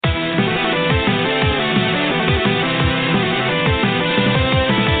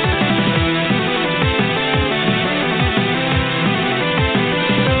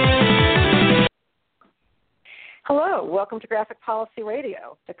to Graphic Policy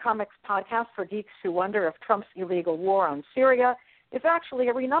Radio, the comics podcast for geeks who wonder if Trump's illegal war on Syria is actually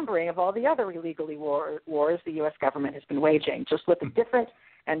a renumbering of all the other illegal wars the U.S. government has been waging, just with a different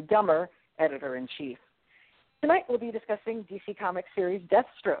and dumber editor-in-chief. Tonight we'll be discussing DC Comics series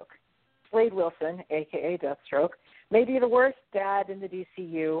Deathstroke. Slade Wilson, a.k.a. Deathstroke, may be the worst dad in the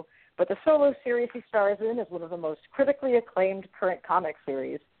DCU, but the solo series he stars in is one of the most critically acclaimed current comic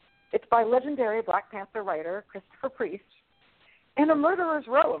series. It's by legendary Black Panther writer Christopher Priest and a murderer's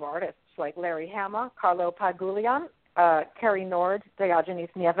row of artists like Larry Hama, Carlo Pagulayan, Cary Nord, Diogenes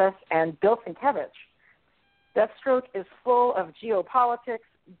Neves, and Bill Sienkiewicz. Deathstroke is full of geopolitics,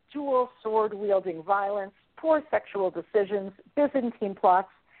 dual sword-wielding violence, poor sexual decisions, Byzantine plots,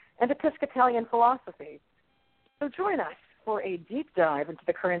 and Episcopalian philosophy. So join us for a deep dive into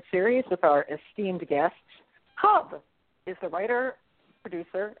the current series with our esteemed guests. Hub is the writer,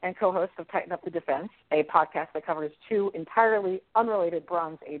 producer, and co-host of Tighten Up the Defense, a podcast that covers two entirely unrelated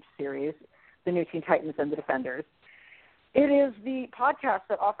Bronze Age series, the New Teen Titans and the Defenders. It is the podcast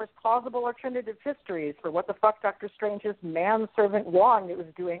that offers plausible alternative histories for what the fuck Dr. Strange's manservant Wong was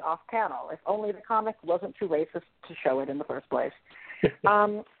doing off-panel, if only the comic wasn't too racist to show it in the first place.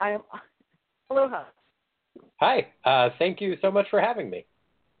 Aloha. Hi. Thank you so much for having me.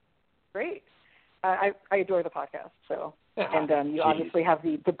 Great. I adore the podcast, so. And you obviously have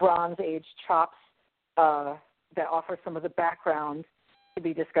the Bronze Age chops that offer some of the background to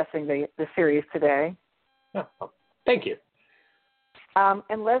be discussing the series today. Oh, thank you.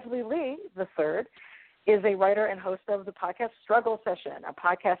 And Leslie Lee, the third, is a writer and host of the podcast Struggle Session, a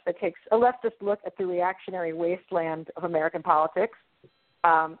podcast that takes a leftist look at the reactionary wasteland of American politics.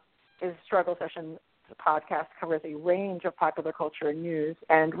 Struggle Session podcast covers a range of popular culture and news,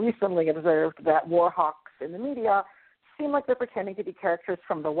 and recently observed that war hawks in the media seem like they're pretending to be characters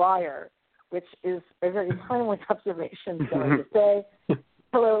from The Wire, which is a very timely observation, so to say.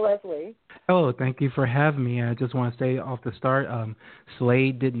 Hello, Leslie. Hello, thank you for having me. I just want to say off the start,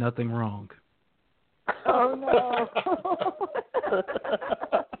 Slade did nothing wrong. Oh, no.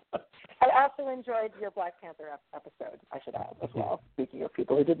 I also enjoyed your Black Panther episode, I should add, as well, speaking of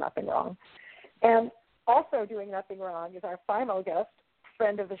people who did nothing wrong. And also doing nothing wrong is our final guest,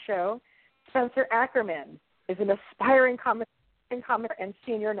 friend of the show, Spencer Ackerman, is an aspiring comic and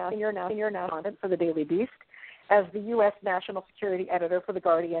senior correspondent for the Daily Beast. As the U.S. National Security Editor for The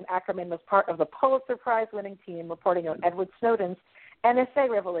Guardian, Ackerman was part of the Pulitzer Prize-winning team reporting on Edward Snowden's NSA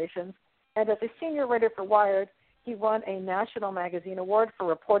revelations, and as a senior writer for Wired, he won a National Magazine Award for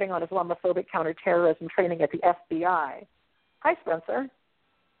reporting on Islamophobic counterterrorism training at the FBI. Hi, Spencer.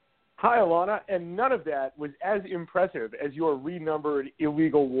 Hi, Elana, and none of that was as impressive as your renumbered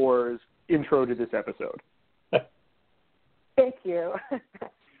illegal wars intro to this episode. Thank you.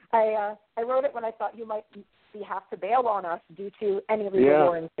 I wrote it when I thought you might have to bail on us due to any illegal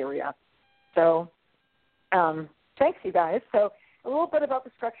war in Syria. So thanks, you guys. So a little bit about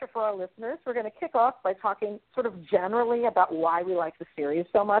the structure for our listeners. We're going to kick off by talking sort of generally about why we like the series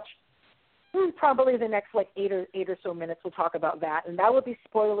so much. Probably the next eight or so minutes we'll talk about that, and that will be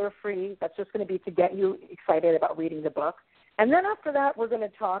spoiler-free. That's just going to be to get you excited about reading the book. And then after that, we're going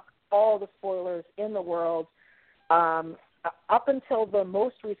to talk all the spoilers in the world up until the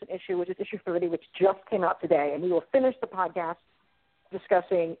most recent issue, which is issue 30, which just came out today. And we will finish the podcast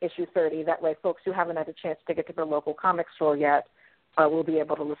discussing issue 30. That way folks who haven't had a chance to get to their local comic store yet will be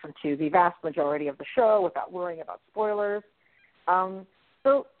able to listen to the vast majority of the show without worrying about spoilers.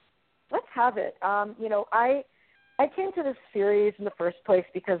 So let's have it. I came to this series in the first place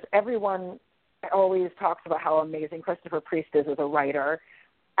because everyone always talks about how amazing Christopher Priest is as a writer,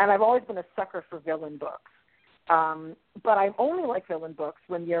 and I've always been a sucker for villain books. But I only like villain books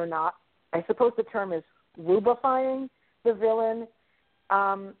when you're not, I suppose the term is rubifying the villain.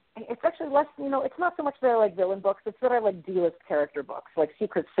 It's actually less, it's not so much that I like villain books, it's that I like D-list character books, like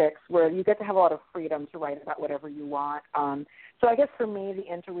Secret Six, where you get to have a lot of freedom to write about whatever you want. So I guess for me,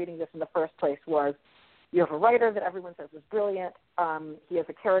 the end to reading this in the first place was you have a writer that everyone says is brilliant. He has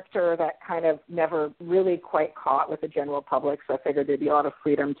a character that kind of never really quite caught with the general public, so I figured there'd be a lot of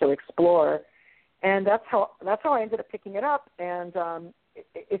freedom to explore. And that's how I ended up picking it up, and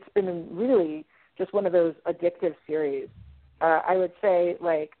it's been really just one of those addictive series. I would say,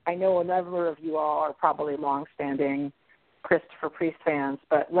 I know a number of you all are probably long-standing Christopher Priest fans,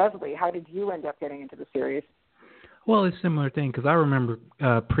 but Leslie, how did you end up getting into the series? Well, it's a similar thing because I remember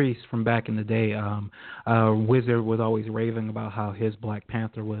Priest from back in the day. Wizard was always raving about how his Black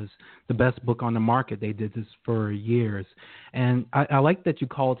Panther was the best book on the market. They did this for years, and I like that you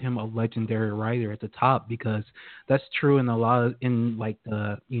called him a legendary writer at the top because that's true in a lot of like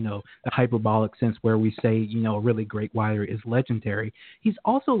the the hyperbolic sense where we say a really great writer is legendary. He's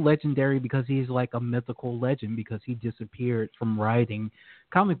also legendary because he's like a mythical legend because he disappeared from writing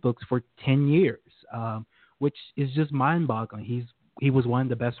comic books for 10 years. Which is just mind-boggling. He was one of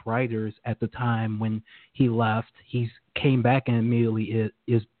the best writers at the time when he left. He came back and immediately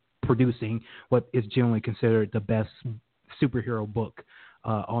is producing what is generally considered the best superhero book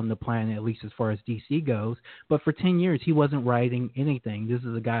on the planet, at least as far as DC goes. But for 10 years, he wasn't writing anything. This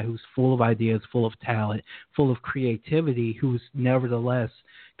is a guy who's full of ideas, full of talent, full of creativity, who's nevertheless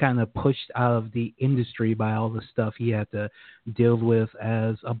kind of pushed out of the industry by all the stuff he had to deal with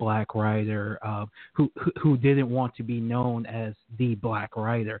as a black writer, who didn't want to be known as the black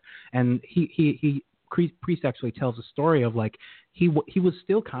writer. And Priest actually tells a story of like he was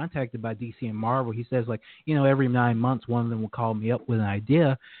still contacted by DC and Marvel. He says like every 9 months one of them would call me up with an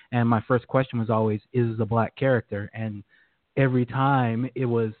idea, and my first question was always, is it a black character? And every time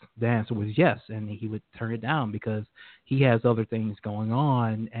the answer was yes, and he would turn it down because he has other things going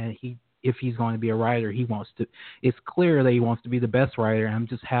on, and if he's going to be a writer, it's clear that he wants to be the best writer. And I'm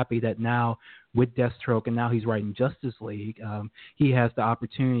just happy that now with Deathstroke and now he's writing Justice League, he has the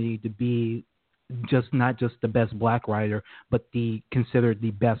opportunity to be not just the best black writer, but considered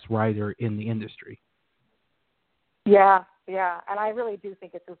the best writer in the industry. Yeah, and I really do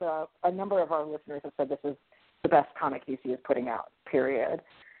think this is a number of our listeners have said this is the best comic DC is putting out, period.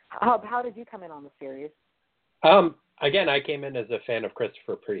 How did you come in on the series? Again, I came in as a fan of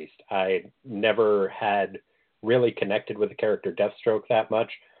Christopher Priest. I never had really connected with the character Deathstroke that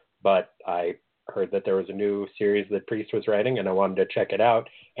much, but I heard that there was a new series that Priest was writing, and I wanted to check it out.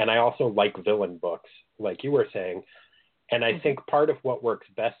 And I also like villain books, like you were saying. And I think part of what works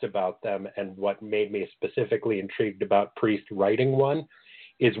best about them and what made me specifically intrigued about Priest writing one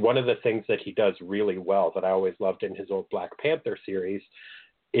is one of the things that he does really well that I always loved in his old Black Panther series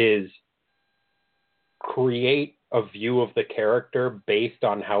is create a view of the character based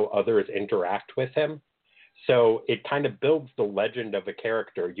on how others interact with him. So it kind of builds the legend of a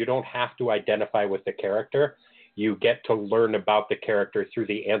character. You don't have to identify with the character. You get to learn about the character through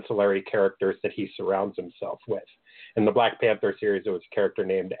the ancillary characters that he surrounds himself with. In the Black Panther series, it was a character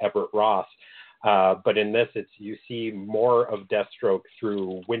named Everett Ross. But in this, you see more of Deathstroke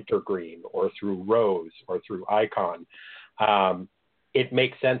through Wintergreen or through Rose or through Icon. It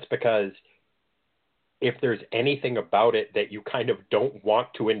makes sense because if there's anything about it that you kind of don't want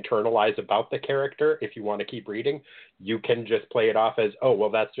to internalize about the character, if you want to keep reading, you can just play it off as, oh,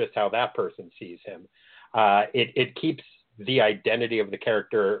 well, that's just how that person sees him. It keeps the identity of the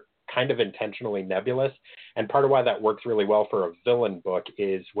character kind of intentionally nebulous. And part of why that works really well for a villain book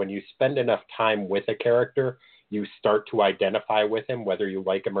is when you spend enough time with a character, you start to identify with him, whether you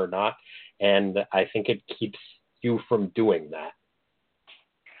like him or not. And I think it keeps you from doing that.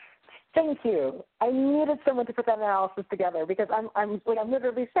 Thank you. I needed someone to put that analysis together because I'm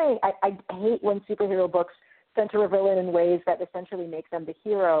literally saying I hate when superhero books center a villain in ways that essentially make them the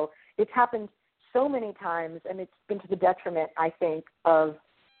hero. It's happened so many times, and it's been to the detriment, I think, of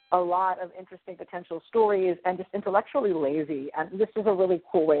a lot of interesting potential stories and just intellectually lazy. And this is a really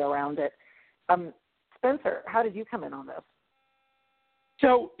cool way around it. Spencer, how did you come in on this?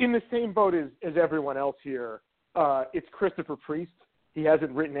 So in the same boat as everyone else here, it's Christopher Priest. He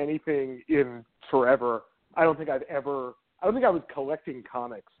hasn't written anything in forever. I don't think I was collecting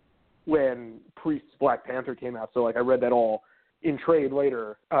comics when Priest's Black Panther came out. So I read that all in trade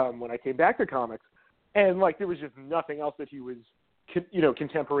later when I came back to comics. And there was just nothing else that he was,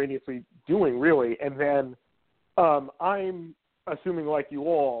 contemporaneously doing really. And then I'm assuming like you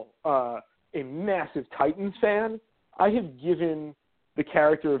all, a massive Titans fan. I had given the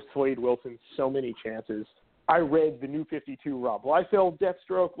character of Slade Wilson so many chances. I read the New 52 Rob Liefeld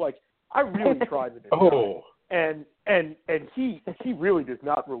Deathstroke. I really tried with it. And he really does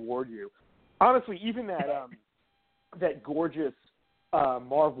not reward you. Honestly, even that gorgeous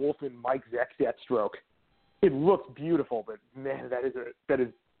Marv Wolfman Mike Zeck Deathstroke, it looks beautiful, but man, that is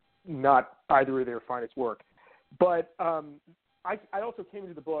not either of their finest work. But I also came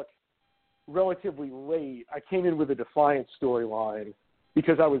into the book relatively late. I came in with a Defiant storyline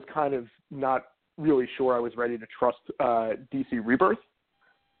because I was kind of not really sure I was ready to trust DC Rebirth,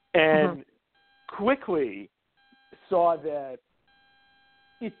 and quickly saw that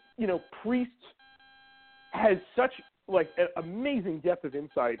Priest has such an amazing depth of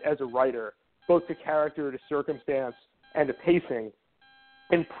insight as a writer both to character, to circumstance, and to pacing.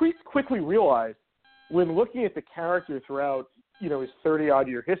 And Priest quickly realized, when looking at the character throughout, his 30-odd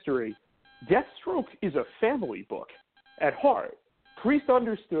year history, Deathstroke is a family book at heart. Priest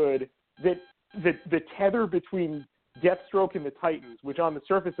understood that the tether between Deathstroke and the Titans, which on the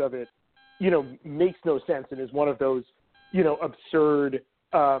surface of it, makes no sense and is one of those, absurd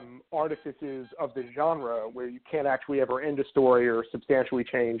artifices of the genre where you can't actually ever end a story or substantially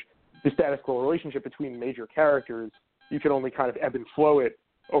change the status quo relationship between major characters. You can only kind of ebb and flow it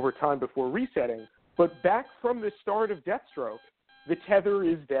over time before resetting. But back from the start of Deathstroke, the tether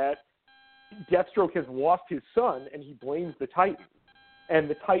is that Deathstroke has lost his son and he blames the Titans. And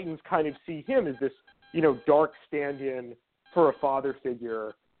the Titans kind of see him as this, dark stand-in for a father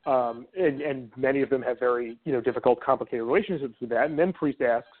figure. And many of them have very, difficult, complicated relationships with that. And then Priest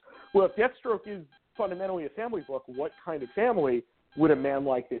asks, well, if Deathstroke is fundamentally a family book, what kind of family would a man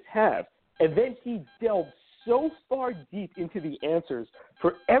like this have? And then he delves so far deep into the answers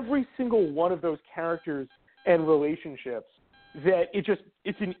for every single one of those characters and relationships that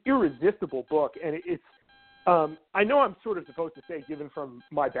it's an irresistible book. And it's, I know I'm sort of supposed to say, given from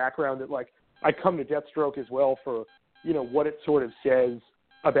my background, that I come to Deathstroke as well for, what it sort of says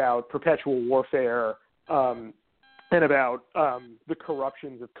about perpetual warfare, and about the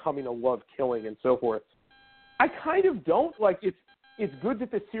corruptions of coming to love killing and so forth. I kind of don't. It's good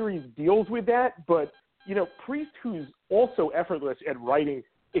that the series deals with that, but, Priest, who's also effortless at writing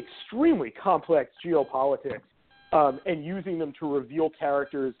extremely complex geopolitics and using them to reveal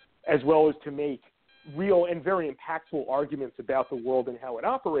characters as well as to make real and very impactful arguments about the world and how it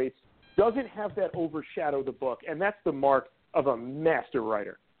operates, doesn't have that overshadow the book, and that's the mark of a master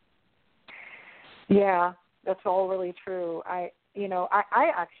writer. Yeah, that's all really true. I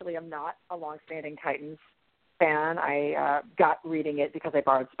actually am not a longstanding Titans fan. I got reading it because I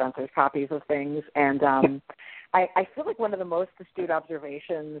borrowed Spencer's copies of things, and I feel like one of the most astute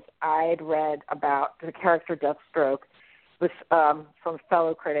observations I'd read about the character Deathstroke was from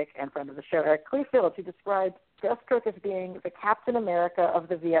fellow critic and friend of the show, Eric Clevefield, who described Deathstroke as being the Captain America of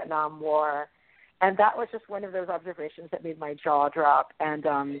the Vietnam War. And that was just one of those observations that made my jaw drop. And,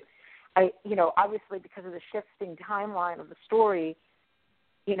 obviously because of the shifting timeline of the story,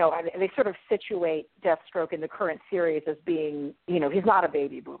 they sort of situate Deathstroke in the current series as being, he's not a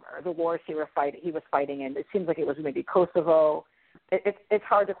baby boomer. The wars he was fighting in, it seems like it was maybe Kosovo. It's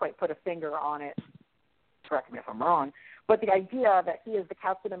hard to quite put a finger on it. Correct me if I'm wrong. But the idea that he is the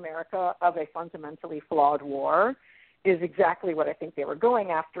Captain America of a fundamentally flawed war is exactly what I think they were going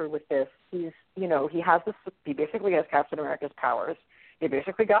after with this. He basically has Captain America's powers. He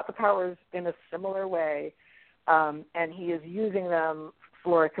basically got the powers in a similar way, and he is using them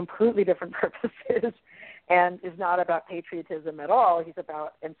for completely different purposes, and is not about patriotism at all. He's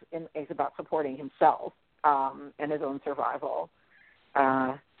about supporting himself and his own survival.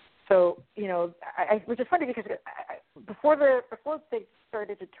 Which is funny because before they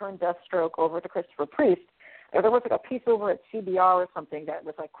started to turn Deathstroke over to Christopher Priest, there was a piece over at CBR or something that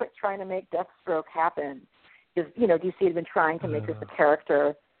was quit trying to make Deathstroke happen. Because, DC had been trying to make this a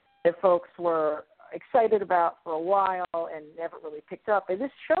character that folks were excited about for a while and never really picked up. And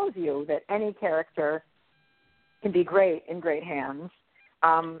this shows you that any character can be great in great hands.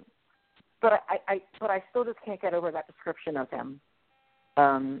 But I still just can't get over that description of him.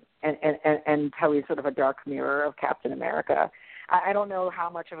 And how he's sort of a dark mirror of Captain America. I don't know how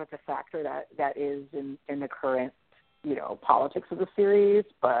much of it's a factor that is in the current, politics of the series,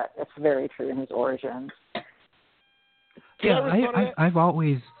 but it's very true in his origins. Yeah, I've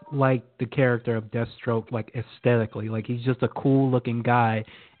always liked the character of Deathstroke, aesthetically. He's just a cool-looking guy,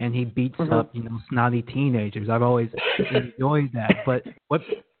 and he beats up, snotty teenagers. I've always enjoyed that. But what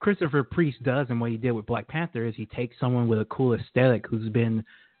Christopher Priest does and what he did with Black Panther is he takes someone with a cool aesthetic who's been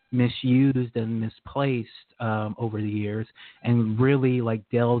misused and misplaced over the years and really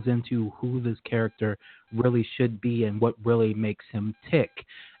delves into who this character really should be and what really makes him tick.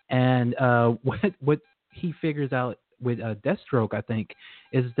 And what he figures out with Deathstroke, I think,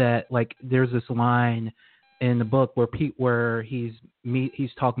 is that there's this line in the book where he's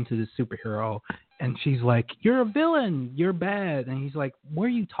talking to this superhero, and she's like, "You're a villain. You're bad." And he's like, "What are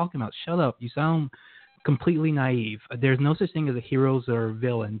you talking about? Shut up. You sound completely naive. There's no such thing as a hero or a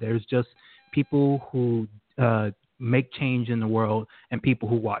villain. There's just people who make change in the world and people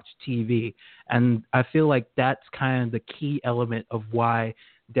who watch TV." And I feel like that's kind of the key element of why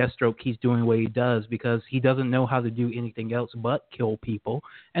Deathstroke keeps doing what he does, because he doesn't know how to do anything else but kill people.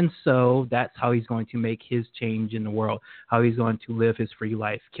 And so that's how he's going to make his change in the world, how he's going to live his free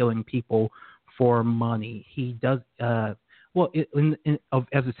life, killing people for money. He does well, as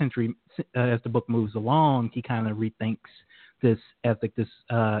the book moves along, he kind of rethinks this ethic, this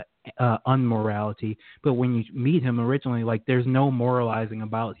unmorality. But when you meet him originally, like, there's no moralizing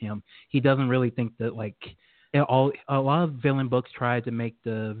about him. He doesn't really think that, like, a lot of villain books try to make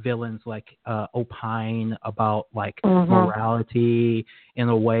the villains like opine about like morality in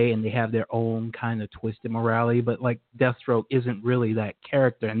a way, and they have their own kind of twisted morality. But like Deathstroke isn't really that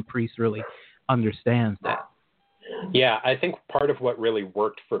character, and Priest really understands that. Yeah, I think part of what really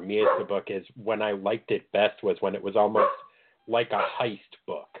worked for me as the book is when I liked it best was when it was almost like a heist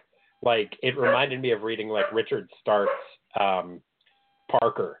book. Like, it reminded me of reading like Richard Stark's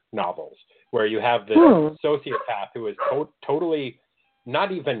Parker novels, where you have this sociopath who is totally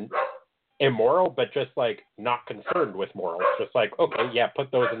not even immoral, but just like not concerned with morals. Just like, okay, yeah,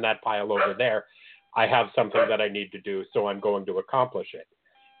 put those in that pile over there. I have something that I need to do, so I'm going to accomplish it.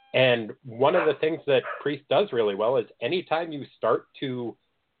 And one of the things that Priest does really well is anytime you start to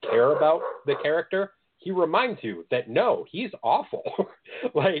care about the character, he reminds you that, no, he's awful.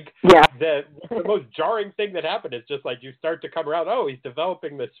 Like, the most jarring thing that happened is just like you start to come around, oh, he's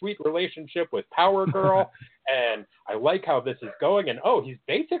developing this sweet relationship with Power Girl, and I like how this is going, and oh, he's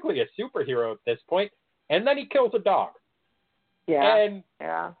basically a superhero at this point, and then he kills a dog. And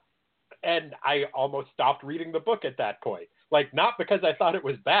I almost stopped reading the book at that point. Like, not because I thought it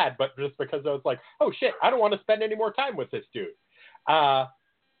was bad, but just because I was like, oh, shit, I don't want to spend any more time with this dude.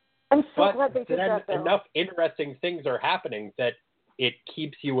 I'm so glad they did that, though. Enough interesting things are happening that it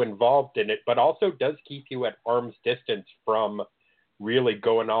keeps you involved in it, but also does keep you at arm's distance from really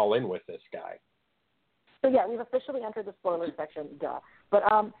going all in with this guy. So yeah, we've officially entered the spoiler section, But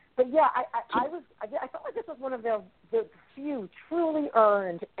yeah, I felt like this was one of the few truly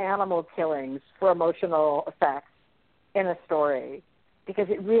earned animal killings for emotional effects in a story, because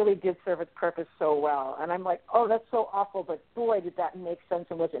it really did serve its purpose so well. And I'm like, oh, that's so awful, but boy, did that make sense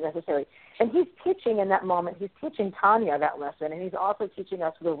and was it necessary. And he's teaching in that moment, he's teaching Tanya that lesson, and he's also teaching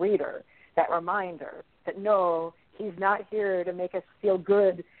us, the reader, that reminder that no, he's not here to make us feel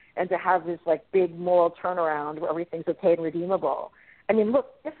good and to have this like big moral turnaround where everything's okay and redeemable. I mean,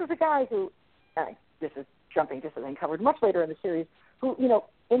 look, this is a guy who, this is jumping to something covered much later in the series, who, you know,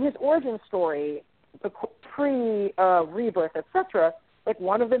 in his origin story, the pre-rebirth, etc., like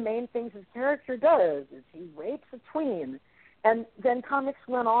one of the main things his character does is he rapes a tween. And then comics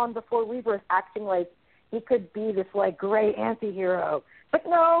went on before Rebirth acting like he could be this like gray anti-hero. But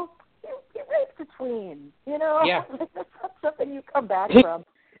no, he raped a tween, you know? Yeah. Like, that's not something you come back from.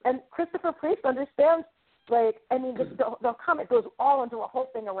 And Christopher Priest understands, like, I mean, the comic goes all into a whole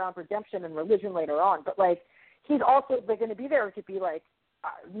thing around redemption and religion later on, but like, he's also going to be there to be like,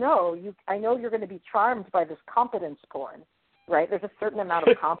 no, I know you're going to be charmed by this competence porn, right? There's a certain amount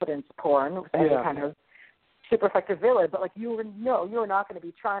of competence porn with any kind of super effective villain, but like, you're not going to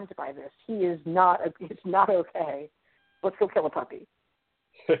be charmed by this. It's not okay. Let's go kill a puppy.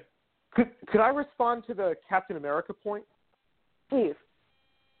 Could I respond to the Captain America point? Please.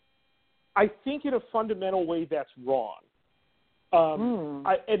 I think in a fundamental way that's wrong.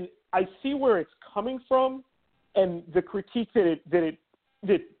 I see where it's coming from, and the critique that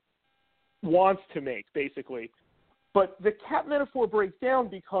it wants to make, basically. But the cat metaphor breaks down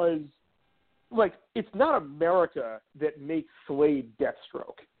because, like, it's not America that makes Slade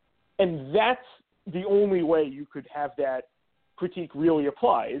Deathstroke. And that's the only way you could have that critique really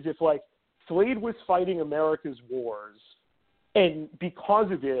apply, is if, like, Slade was fighting America's wars, and because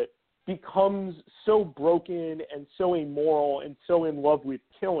of it, becomes so broken and so immoral and so in love with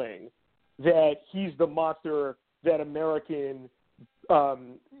killing that he's the monster that American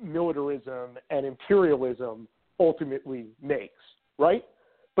militarism and imperialism ultimately makes, right?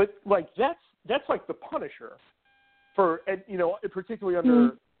 But like that's like the Punisher for, you know, particularly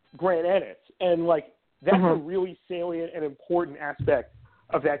under Grant Ennis, and like that's a really salient and important aspect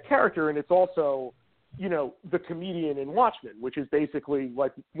of that character, and it's also, you know, the comedian in Watchmen, which is basically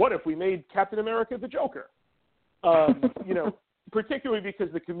like, what if we made Captain America the Joker? You know, particularly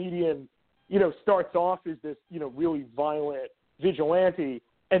because the comedian, you know, starts off as this, you know, really violent vigilante,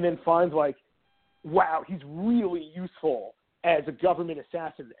 and then finds like, wow, he's really useful as a government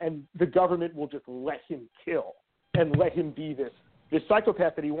assassin, and the government will just let him kill and let him be this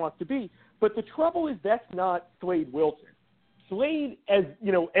psychopath that he wants to be. But the trouble is that's not Slade Wilson. Slade, as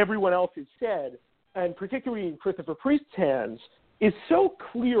you know, everyone else has said, and particularly in Christopher Priest's hands, is so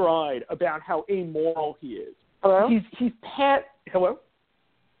clear-eyed about how amoral he is. Hello? He's Hello?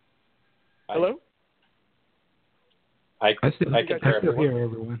 Hello? I still hear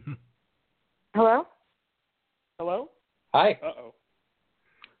everyone. Hello? Hello? Hi. Uh-oh.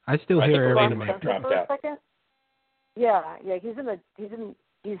 I still hear everyone. Dropped out. For a second? Yeah.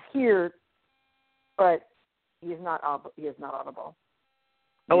 He's here, but he is not audible.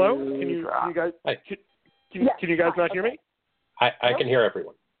 Hello? Can you guys? Can you guys not hear me? I can hear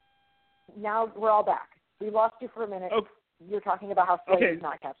everyone. Now we're all back. We lost you for a minute. Oh. You're talking about how Slade is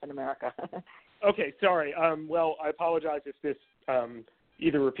not Captain America. Okay, sorry. Well, I apologize if this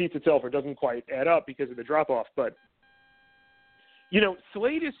either repeats itself or doesn't quite add up because of the drop-off. But,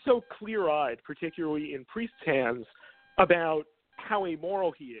 Slade is so clear-eyed, particularly in Priest's hands, about how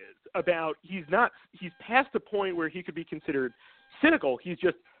amoral he is, about he's past the point where he could be considered cynical. He's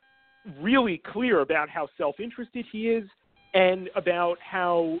just really clear about how self-interested he is and about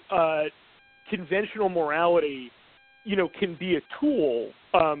how conventional morality, can be a tool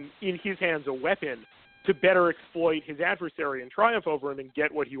in his hands, a weapon to better exploit his adversary and triumph over him and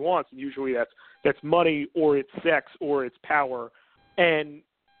get what he wants. And usually that's money or it's sex or it's power. And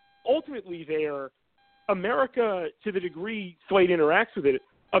ultimately America, to the degree Slade interacts with it,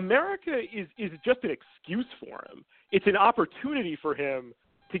 America is just an excuse for him. It's an opportunity for him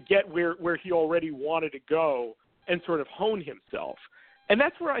to get where he already wanted to go and sort of hone himself. And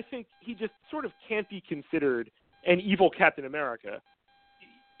that's where I think he just sort of can't be considered an evil Captain America.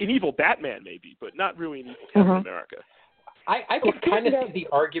 An evil Batman, maybe, but not really an evil Captain America. I can kind of see the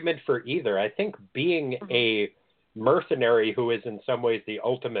argument for either. I think being a mercenary who is in some ways the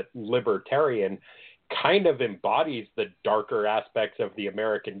ultimate libertarian kind of embodies the darker aspects of the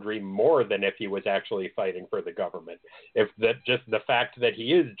American dream more than if he was actually fighting for the government. If just the fact that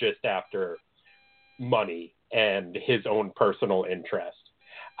he is just after money and his own personal interest.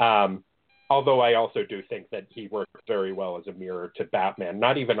 Although I also do think that he works very well as a mirror to Batman,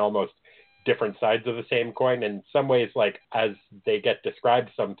 not even almost different sides of the same coin. In some ways, like as they get described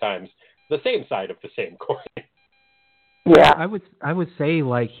sometimes, the same side of the same coin. Yeah, I would say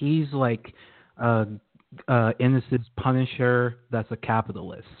like he's like Innocent's Punisher. That's a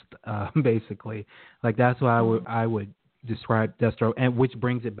capitalist, basically. Like that's what I would describe Deathstroke, and which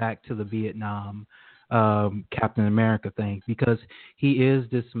brings it back to the Vietnam Captain America thing, because he is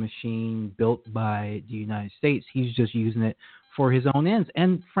this machine built by the United States. He's just using it for his own ends.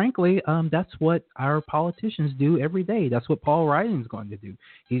 And frankly, that's what our politicians do every day. That's what Paul Ryan's going to do.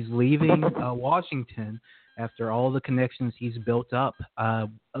 He's leaving Washington after all the connections he's built up,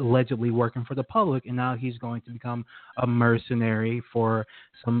 allegedly working for the public, and now he's going to become a mercenary for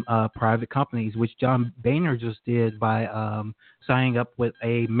some private companies, which John Boehner just did by signing up with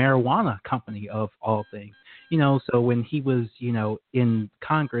a marijuana company of all things. So when he was, in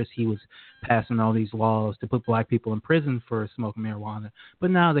Congress, he was passing all these laws to put black people in prison for smoking marijuana. But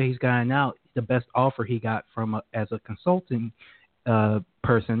now that he's gotten out, the best offer he got from as a consulting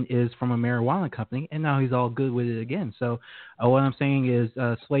person is from a marijuana company, and now he's all good with it again. So what I'm saying is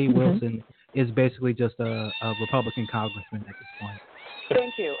Slade Wilson is basically just a Republican congressman at this point.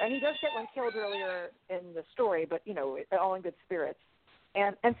 Thank you. And he does get one killed earlier in the story, but, all in good spirits.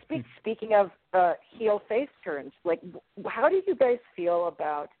 And speaking of heel face turns, like, how do you guys feel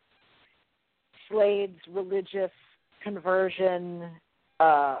about Slade's religious conversion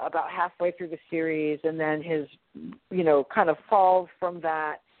about halfway through the series, and then his, kind of falls from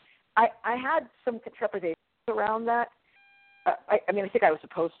that? I had some trepidation around that. I think I was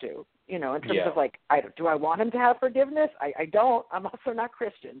supposed to, in terms of like, do I want him to have forgiveness? I don't. I'm also not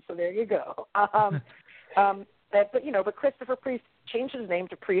Christian, so there you go. But Christopher Priest changed his name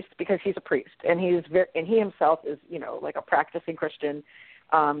to Priest because he's a priest, and he himself is, like a practicing Christian.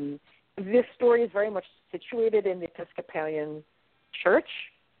 This story is very much situated in the Episcopalian Church,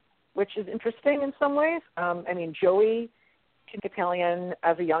 which is interesting in some ways. Joey, Episcopalian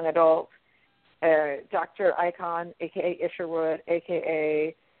as a young adult, Dr. Icon, a.k.a. Isherwood,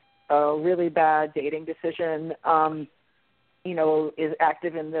 a.k.a. a really bad dating decision, is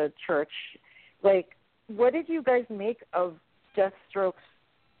active in the church. Like, what did you guys make of Deathstroke's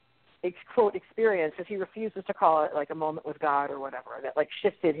quote experience, as he refuses to call it like a moment with God or whatever, that like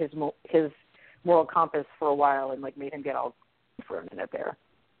shifted his moral compass for a while and like made him get all for a minute there?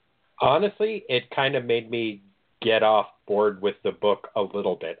 Honestly, it kind of made me get off board with the book a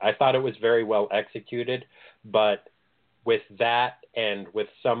little bit. I thought it was very well executed, but with that and with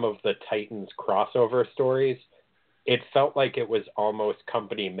some of the Titans crossover stories, it felt like it was almost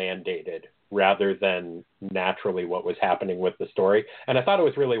company mandated rather than naturally what was happening with the story. And I thought it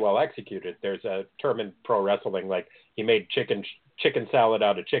was really well executed. There's a term in pro wrestling, like he made chicken salad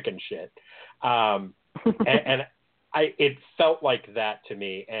out of chicken shit. It felt like that to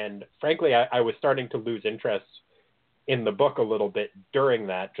me. And frankly, I was starting to lose interest in the book a little bit during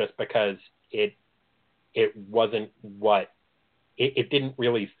that, just because it wasn't it didn't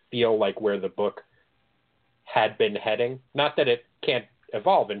really feel like where the book had been heading. Not that it can't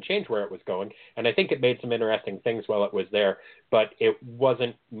evolve and change where it was going, and I think it made some interesting things while it was there, but it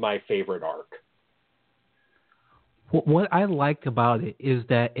wasn't my favorite arc. What I liked about it is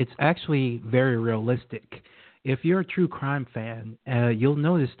that it's actually very realistic. If you're a true crime fan, you'll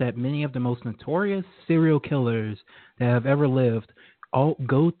notice that many of the most notorious serial killers that have ever lived all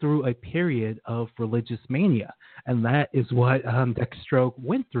go through a period of religious mania. And that is what Deathstroke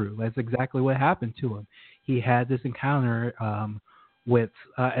went through. That's exactly what happened to him. He had this encounter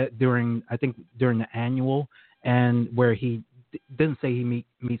during the annual, and where he didn't say he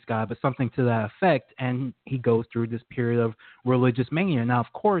meets God, but something to that effect, and he goes through this period of religious mania. Now,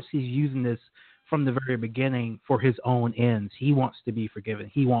 of course, he's using this from the very beginning for his own ends. He wants to be forgiven.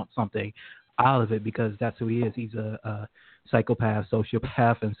 He wants something out of it because that's who he is. He's a psychopath,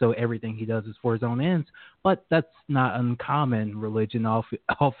 sociopath, and so everything he does is for his own ends. But that's not uncommon. Religion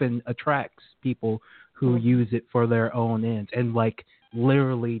often attracts people who use it for their own ends. And like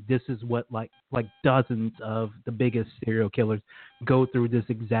literally, this is what like dozens of the biggest serial killers go through, this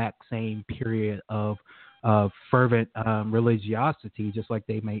exact same period of fervent religiosity, just like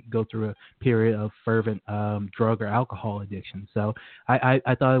they may go through a period of fervent drug or alcohol addiction. So I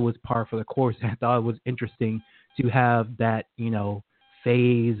thought it was par for the course. I thought it was interesting to have that,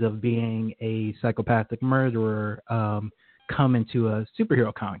 phase of being a psychopathic murderer come into a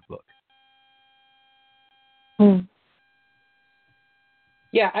superhero comic book.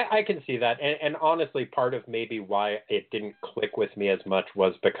 Yeah, I can see that. And honestly, part of maybe why it didn't click with me as much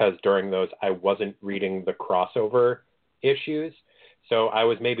was because during those, I wasn't reading the crossover issues. So I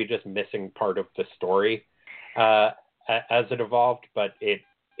was maybe just missing part of the story as it evolved, but it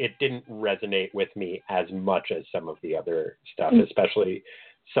didn't resonate with me as much as some of the other stuff, especially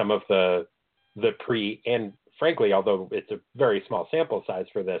some of the pre, and frankly, although it's a very small sample size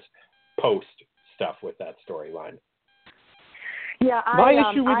for this, post stuff with that storyline. Yeah,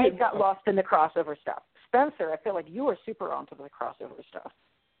 I got lost in the crossover stuff. Spencer, I feel like you were super onto the crossover stuff.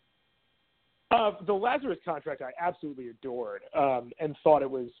 The Lazarus Contract I absolutely adored and thought it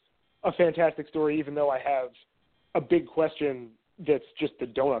was a fantastic story, even though I have a big question that's just the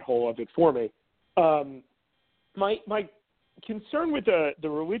donut hole of it for me. My concern with the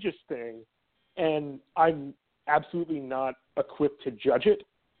religious thing, and I'm absolutely not equipped to judge it,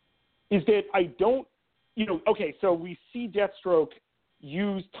 is that I don't, okay, so we see Deathstroke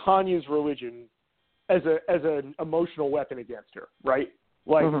use Tanya's religion as an emotional weapon against her, right?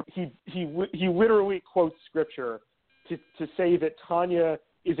 Like he literally quotes scripture to say that Tanya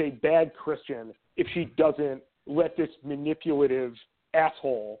is a bad Christian if she doesn't let this manipulative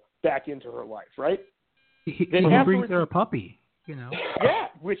asshole back into her life, right? He brings her a puppy, Yeah,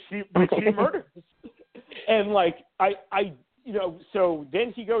 which he murders. And like so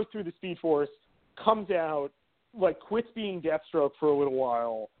then he goes through the Speed Force, comes out, like quits being Deathstroke for a little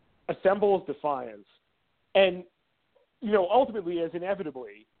while, assembles Defiance, and ultimately, as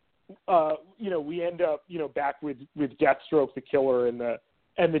inevitably, we end up back with Deathstroke, the killer, and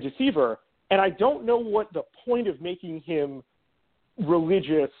the deceiver. And I don't know what the point of making him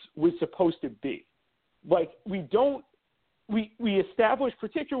religious was supposed to be. Like we establish,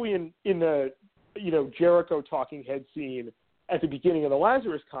 particularly in the Jericho talking head scene at the beginning of the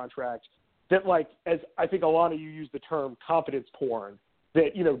Lazarus Contract, that like, as I think Elana, you used the term confidence porn,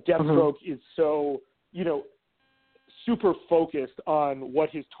 that Deathstroke is so super focused on what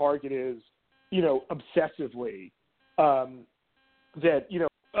his target is, obsessively, that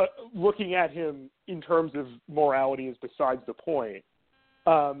looking at him in terms of morality is besides the point.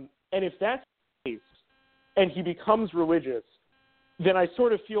 And if that's the case, and he becomes religious, then I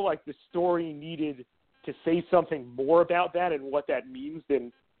sort of feel like the story needed to say something more about that and what that means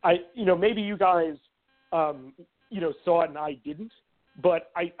than maybe you guys, saw it and I didn't,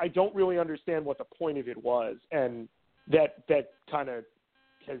 but I don't really understand what the point of it was, and that kind of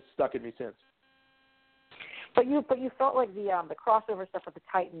has stuck in me since. But you felt like the crossover stuff with the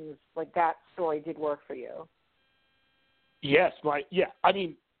Titans, like that story did work for you. Yes, I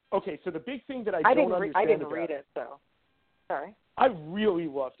mean, okay, so the big thing that I didn't read it, so sorry. I really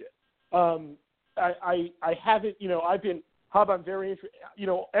loved it. I haven't, I've been, Hub, I'm very interested,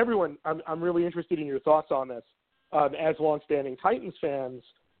 everyone, I'm really interested in your thoughts on this as longstanding Titans fans,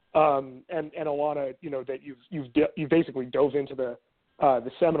 and Elana, that you've basically dove into the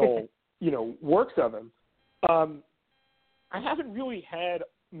seminal, works of him. I haven't really had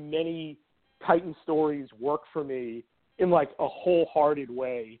many Titan stories work for me in like a wholehearted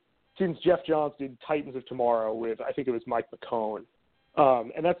way since Jeff Johns did Titans of Tomorrow with, I think it was Mike McCone.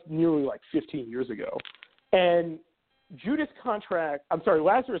 And that's nearly like 15 years ago. And Lazarus Contract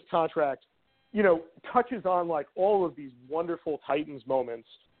touches on like all of these wonderful Titans moments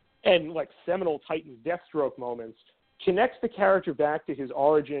and like seminal Titans Deathstroke moments, connects the character back to his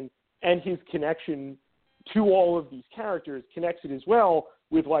origin and his connection to all of these characters, connects it as well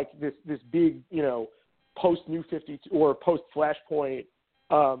with like this big, post New 52 or post Flashpoint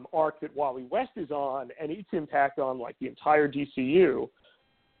arc that Wally West is on, and its impact on like the entire DCU,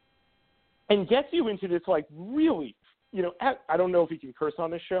 and gets you into this like really, I don't know if you can curse on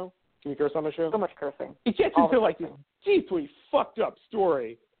this show. Can you curse on the show? So much cursing. It gets into like this deeply fucked up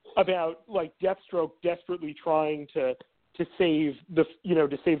story about like Deathstroke desperately trying to save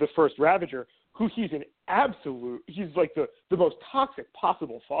the first Ravager, who he's like the most toxic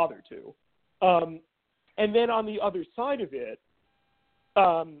possible father to. And then on the other side of it,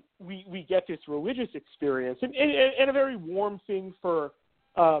 we get this religious experience and a very warm thing for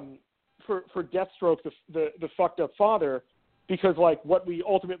Deathstroke, the fucked up father, because like what we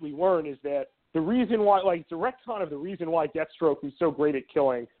ultimately learn is that the reason why, like, direct con of the reason why Deathstroke, who's so great at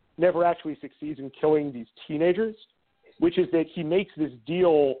killing, never actually succeeds in killing these teenagers, which is that he makes this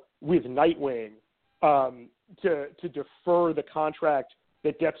deal with Nightwing to defer the contract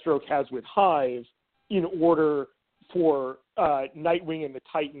that Deathstroke has with Hive in order for Nightwing and the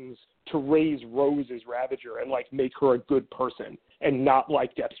Titans to raise Rose as Ravager and like make her a good person and not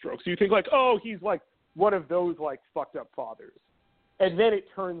like Deathstroke. So you think like, oh, he's like one of those like fucked up fathers. And then it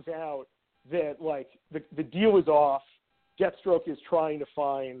turns out that like the deal is off. Deathstroke is trying to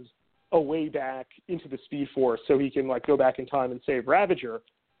find a way back into the Speed Force so he can like go back in time and save Ravager.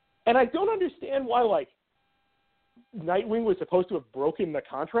 And I don't understand why like Nightwing was supposed to have broken the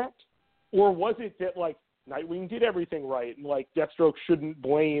contract, or was it that like Nightwing did everything right and like Deathstroke shouldn't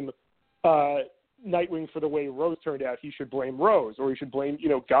blame Nightwing for the way Rose turned out. He should blame Rose, or he should blame,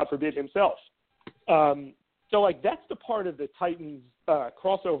 God forbid, himself. So like that's the part of the Titans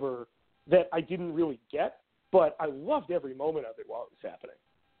crossover that I didn't really get, but I loved every moment of it while it was happening.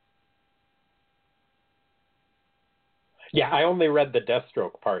 Yeah, I only read the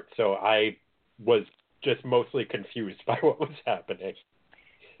Deathstroke part, so I was just mostly confused by what was happening.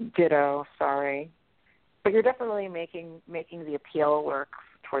 Ditto, sorry. But you're definitely making the appeal work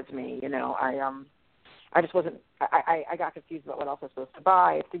towards me. I just wasn't. I got confused about what else I was supposed to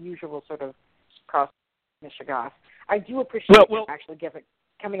buy. It's the usual sort of cross Michigas. I do appreciate actually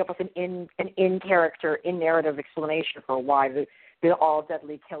coming up with an in-character, in-narrative explanation for why the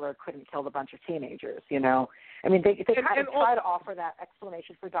all-deadly killer couldn't kill the bunch of teenagers. I mean, they kind of try to offer that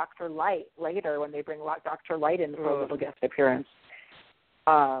explanation for Dr. Light later when they bring Dr. Light in for a little guest appearance.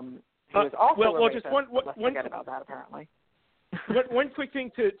 Who was also just one forget about that apparently. One quick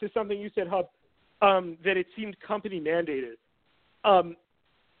thing to something you said, Hub, that it seemed company mandated.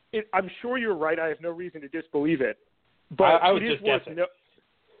 I'm sure you're right. I have no reason to disbelieve it. But I was just guessing.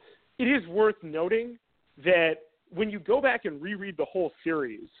 It is worth noting that when you go back and reread the whole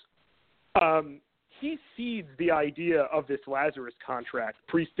series, he seeds the idea of this Lazarus contract,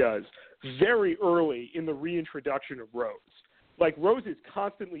 Priest does, very early in the reintroduction of Rose. Like, Rose is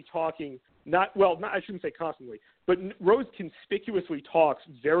constantly talking, I shouldn't say constantly, but Rose conspicuously talks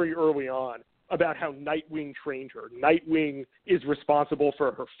very early on about how Nightwing trained her. Nightwing is responsible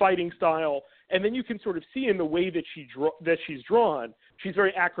for her fighting style, and then you can sort of see in the way that she's drawn, she's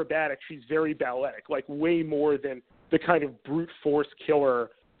very acrobatic, she's very balletic, like way more than the kind of brute force killer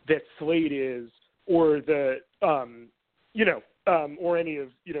that Slade is, or or any of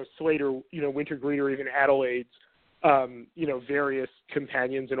Slade or Wintergreen or even Adelaide's various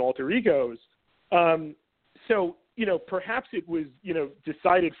companions and alter egos. So perhaps it was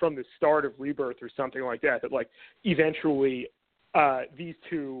decided from the start of Rebirth or something like that like eventually these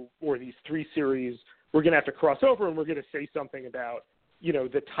two or these three series we're going to have to cross over, and we're going to say something about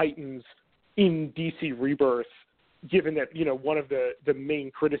the Titans in DC Rebirth, given that one of the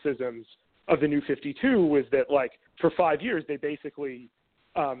main criticisms of the New 52 was that like for 5 years they basically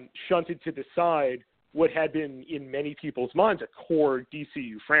shunted to the side what had been in many people's minds a core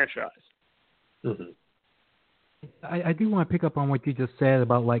DCU franchise. Mm-hmm. I do want to pick up on what you just said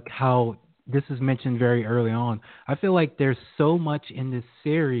about like how this is mentioned very early on. I feel like there's so much in this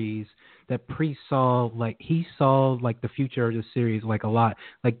series that Priest saw, like he saw like the future of the series like a lot.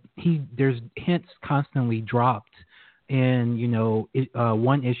 Like there's hints constantly dropped in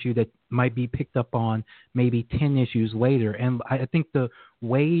one issue that might be picked up on maybe 10 issues later. And I think the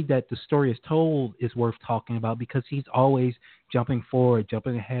way that the story is told is worth talking about because he's always jumping forward,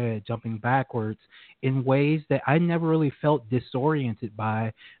 jumping ahead, jumping backwards in ways that I never really felt disoriented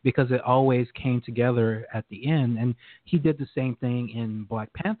by because it always came together at the end. And he did the same thing in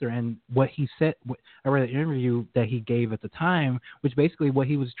Black Panther. And what he said, I read an interview that he gave at the time, which basically what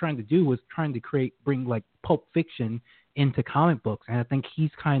he was trying to do was trying to bring like Pulp Fiction into comic books. And I think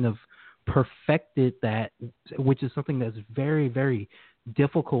he's kind of perfected that, which is something that's very, very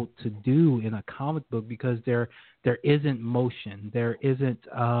difficult to do in a comic book because there isn't motion, there isn't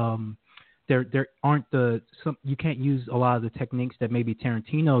there aren't you can't use a lot of the techniques that maybe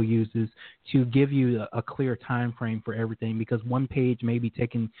Tarantino uses to give you a clear time frame for everything, because one page may be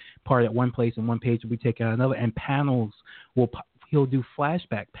taken part at one place and one page will be taken at another, and panels he'll do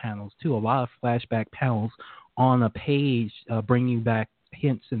flashback panels too, a lot of flashback panels on a page, bring you back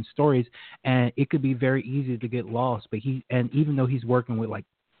hints and stories, and it could be very easy to get lost. But even though he's working with like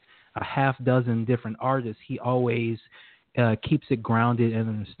a half dozen different artists, he always keeps it grounded and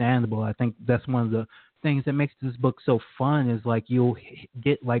understandable. I think that's one of the things that makes this book so fun is like you'll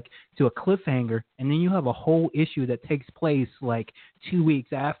get like to a cliffhanger and then you have a whole issue that takes place like 2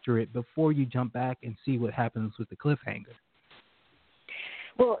 weeks after it before you jump back and see what happens with the cliffhanger.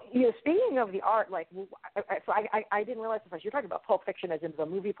 Well, speaking of the art, like, so I didn't realize this. You're talking about Pulp Fiction as in the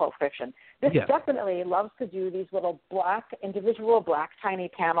movie Pulp Fiction. This definitely loves to do these little individual black tiny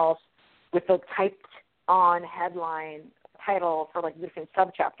panels with the typed-on headline title for like different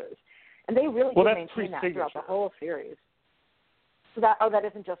subchapters, and they really do maintain that throughout the whole series. So that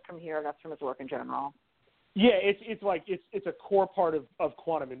isn't just from here; that's from his work in general. Yeah, it's a core part of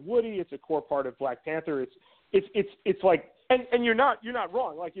Quantum and Woody. It's a core part of Black Panther. It's like, and you're not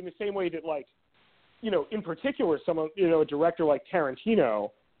wrong. Like in the same way that, like, in particular, someone, a director like Tarantino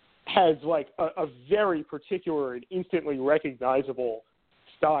has like a very particular and instantly recognizable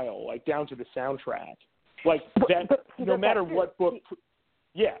style, like down to the soundtrack. Like that, but no matter what book.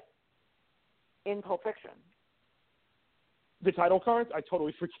 Yeah. In Pulp Fiction. The title cards, I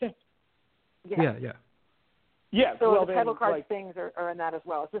totally forget. Yeah. Yeah, so the title card things are in that as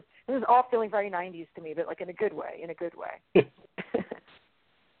well. This is all feeling very 90s to me, but like in a good way.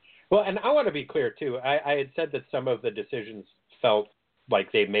 Well, and I want to be clear too. I had said that some of the decisions felt like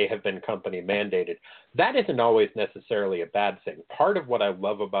they may have been company mandated. That isn't always necessarily a bad thing. Part of what I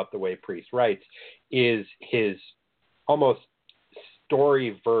love about the way Priest writes is his almost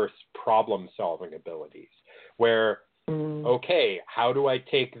story-verse problem-solving abilities, where okay, how do I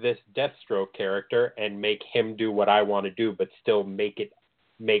take this Deathstroke character and make him do what I want to do, but still make it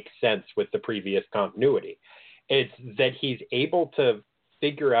make sense with the previous continuity? It's that he's able to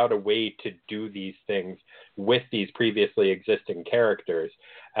figure out a way to do these things with these previously existing characters.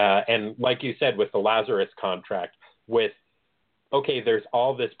 And like you said, with the Lazarus contract, with, okay, there's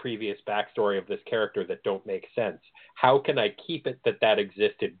all this previous backstory of this character that don't make sense. How can I keep it that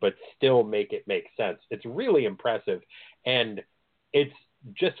existed, but still make it make sense? It's really impressive. And it's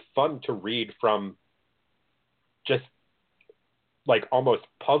just fun to read from just like almost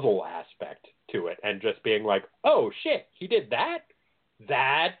puzzle aspect to it. And just being like, oh shit, he did that?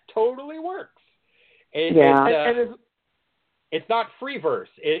 That totally works. It's not free verse.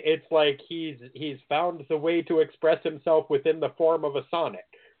 It's like he's found the way to express himself within the form of a sonnet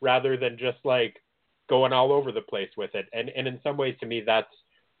rather than just like going all over the place with it. And in some ways, to me, that's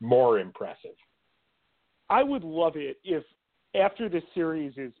more impressive. I would love it if after this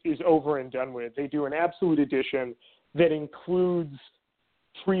series is over and done with, they do an absolute edition that includes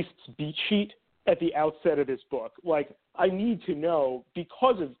Priest's beat sheet at the outset of this book. Like, I need to know,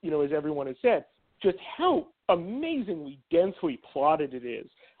 because of, as everyone has said, just how amazingly densely plotted it is,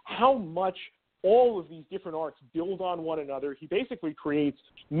 how much all of these different arcs build on one another. He basically creates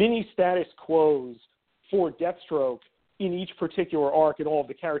mini status quos for Deathstroke in each particular arc and all of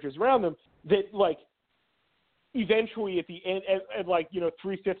the characters around them that, like, eventually at the end, and like,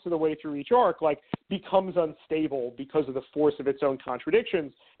 3/5 of the way through each arc, like, becomes unstable because of the force of its own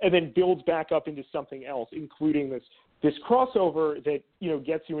contradictions, and then builds back up into something else, including this crossover that,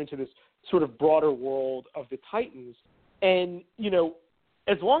 gets you into this sort of broader world of the Titans. And,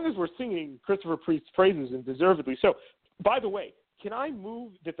 as long as we're singing Christopher Priest's praises, and deservedly so. By the way, can I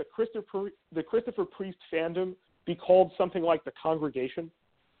move that the Christopher Priest fandom be called something like the Congregation?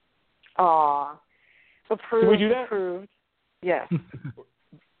 Approved. Can we do that? Approved. Yes.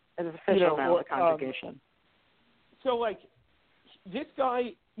 It is official now, the Congregation. So, like, this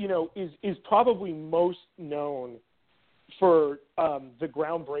guy, is probably most known for the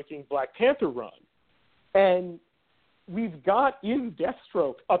groundbreaking Black Panther run. And we've got in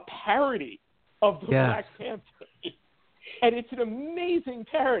Deathstroke a parody of the Black Panther, and it's an amazing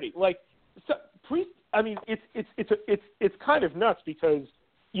parody. Like, so, Priest, I mean, it's kind of nuts because,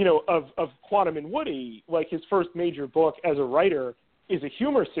 you know, of Quantum and Woody, like his first major book as a writer is a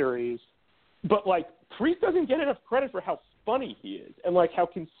humor series, but like Priest doesn't get enough credit for how funny he is and like how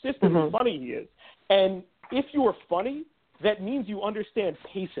consistently funny he is. And if you are funny, that means you understand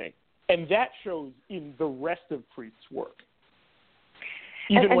pacing, and that shows in the rest of Priest's work.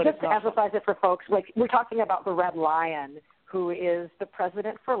 And just to emphasize it for folks, like we're talking about the Red Lion, who is the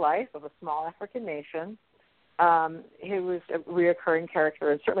president for life of a small African nation. He was a reoccurring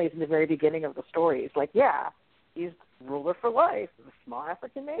character, and certainly in the very beginning of the story. He's like, yeah, he's ruler for life of a small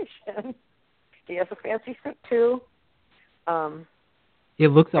African nation. He has a fancy suit, too. It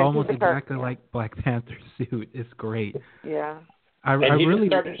looks almost exactly like Black Panther's suit. It's great. Yeah. I really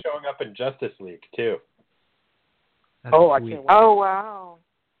started showing up in Justice League, too. That's sweet. I can't wait. Oh, wow.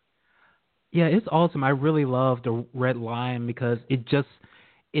 Yeah, it's awesome. I really love the Red Lion because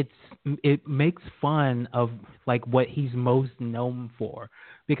it makes fun of like what he's most known for.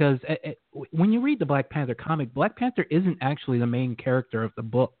 Because when you read the Black Panther comic, Black Panther isn't actually the main character of the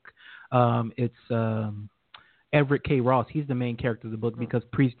book. It's Everett K. Ross. He's the main character of the book because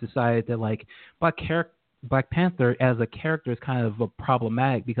Priest decided that like Black Panther as a character is kind of a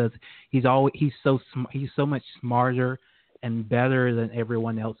problematic because he's so much smarter and better than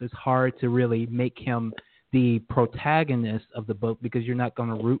everyone else. It's hard to really make him the protagonist of the book because you're not going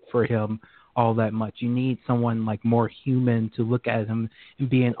to root for him all that much. You need someone like more human to look at him and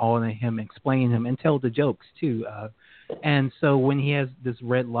be in awe of him, explain him, and tell the jokes too. And so when he has this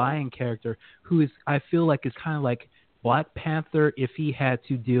Red Lion character, who is, I feel like is kind of like Black Panther if he had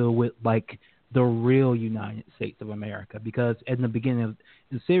to deal with like the real United States of America, because in the beginning of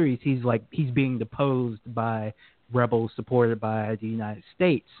the series, he's being deposed by rebels supported by the United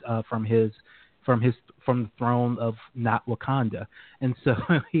States from the throne of not Wakanda, and so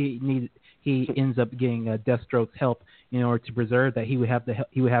he ends up getting Deathstroke's help in order to preserve that. He would have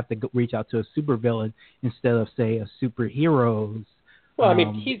to reach out to a supervillain instead of say a superheroes. Well, I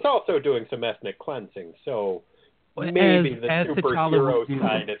mean, he's also doing some ethnic cleansing, so maybe the superhero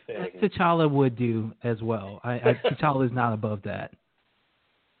kind of thing. As T'Challa would do as well. T'Challa is not above that.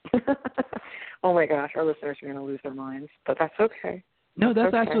 Oh my gosh, our listeners are going to lose their minds, but that's okay. No,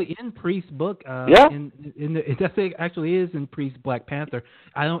 that's actually in Priest's book. That actually is in Priest's Black Panther.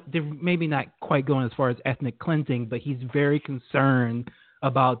 They're maybe not quite going as far as ethnic cleansing, but he's very concerned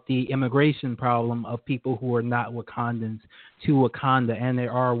about the immigration problem of people who are not Wakandans to Wakanda, and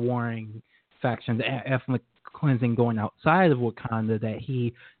there are warring factions, ethnic cleansing going outside of Wakanda that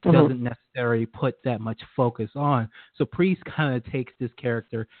he doesn't necessarily put that much focus on. So Priest kind of takes this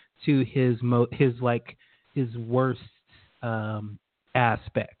character to his worst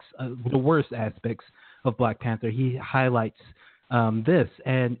aspects, the worst aspects of Black Panther. He highlights this,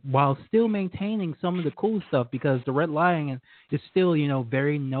 and while still maintaining some of the cool stuff, because the Red Lion is still,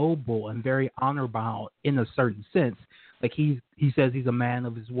 very noble and very honor bound in a certain sense. Like he says he's a man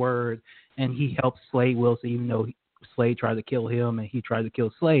of his word, and he helps Slade Wilson, even though Slade tried to kill him and he tried to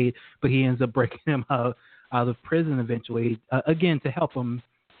kill Slade, but he ends up breaking him out of prison eventually, again, to help him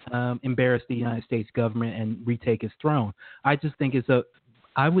embarrass the United States government and retake his throne. I just think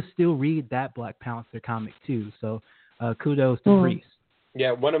I would still read that Black Panther comic too. So kudos to Priest.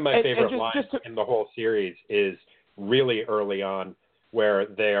 Yeah, one of my favorite lines in the whole series is really early on, where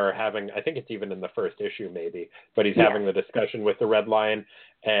they are having, I think it's even in the first issue maybe, but he's having the discussion with the Red Lion,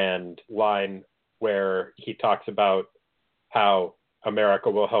 and line where he talks about how America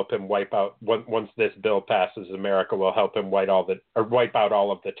will help him wipe out, once this bill passes, America will help him wipe out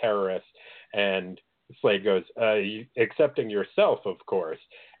all of the terrorists. And Slade goes, excepting yourself, of course.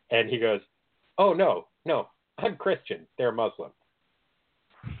 And he goes, oh, no, I'm Christian. They're Muslim.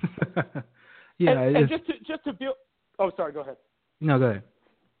 And just to build, oh, sorry, go ahead. No, go ahead.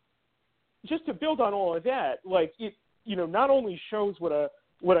 Just to build on all of that, like it, not only shows what a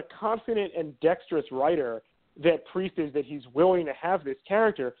confident and dexterous writer that Priest is, that he's willing to have this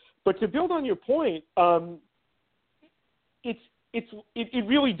character, but to build on your point, it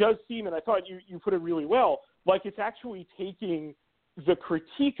really does seem, and I thought you put it really well, like it's actually taking the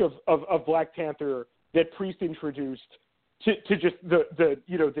critique of Black Panther that Priest introduced to just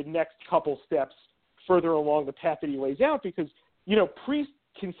the next couple steps further along the path that he lays out, because Priest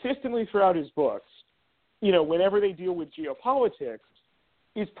consistently throughout his books, whenever they deal with geopolitics,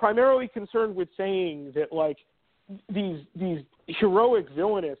 is primarily concerned with saying that like these heroic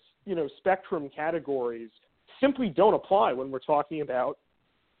villainous, spectrum categories simply don't apply when we're talking about,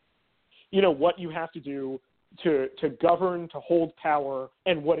 what you have to do govern, to hold power,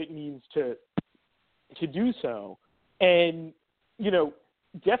 and what it means to do so. And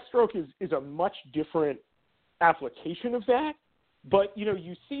Deathstroke is a much different application of that. But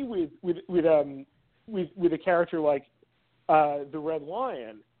you see with a character like the Red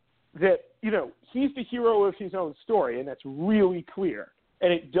Lion that he's the hero of his own story, and that's really clear.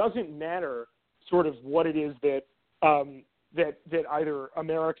 And it doesn't matter sort of what it is that that either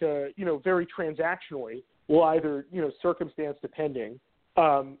America very transactionally will either circumstance depending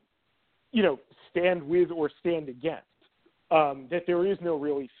stand with or stand against. That there is no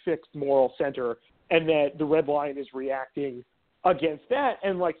really fixed moral center, and that the Red Lion is reacting against that,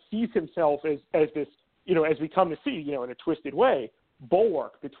 and sees himself as this, as we come to see, in a twisted way,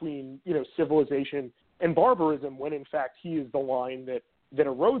 bulwark between, civilization and barbarism, when in fact he is the line that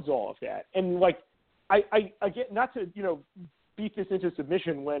erodes all of that. And I get, not to, beat this into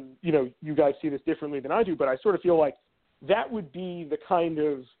submission when, you guys see this differently than I do, but I sort of feel like that would be the kind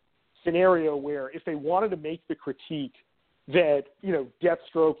of scenario where if they wanted to make the critique that,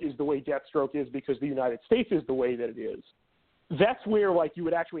 Deathstroke is the way Deathstroke is because the United States is the way that it is, that's where you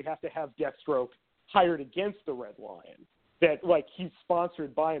would actually have to have Deathstroke hired against the Red Lion, that he's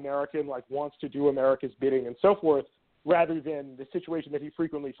sponsored by America and wants to do America's bidding and so forth, rather than the situation that he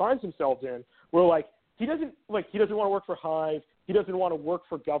frequently finds himself in, where he doesn't want to work for Hive, he doesn't want to work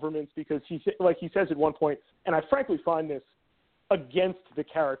for governments because he says at one point, and I frankly find this against the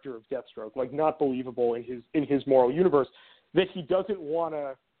character of Deathstroke, not believable in his moral universe, that he doesn't want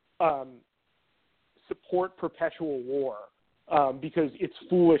to support perpetual war because it's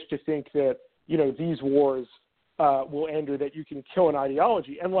foolish to think that these wars will end, or that you can kill an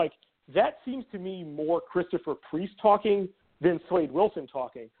ideology. And that seems to me more Christopher Priest talking than Slade Wilson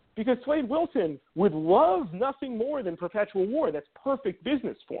talking, because Slade Wilson would love nothing more than perpetual war. That's perfect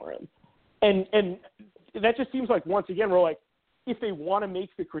business for him. And that just seems once again, we're if they want to make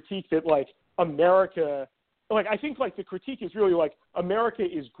the critique that America, I think the critique is really America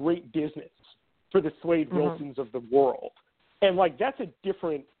is great business for the Slade Wilsons of the world. And that's a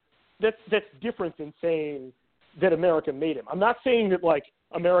different, that's different than saying that America made him. I'm not saying that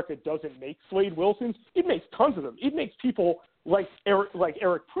America doesn't make Slade Wilsons. It makes tons of them. It makes people like Eric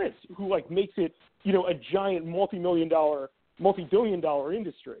Prince, who makes it a giant multi-billion dollar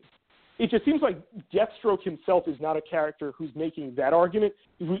industry. It just seems like Deathstroke himself is not a character who's making that argument,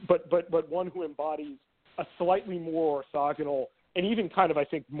 but one who embodies a slightly more orthogonal and even kind of, I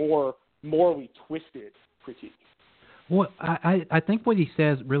think, more morally twisted critique. Well, I think what he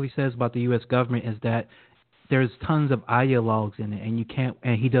really says about the U.S. government is that there's tons of ideologues in it,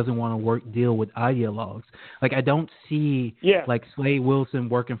 and he doesn't want to deal with ideologues. I don't see Slade Wilson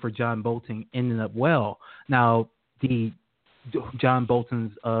working for John Bolton ending up well. Now, the John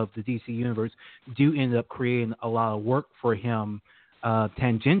Boltons of the DC universe do end up creating a lot of work for him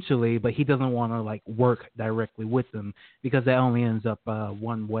tangentially, but he doesn't want to work directly with them, because that only ends up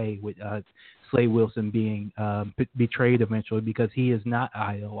one way, with Slade Wilson being betrayed eventually, because he is not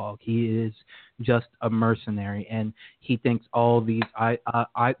ideologue. He is just a mercenary, and he thinks all these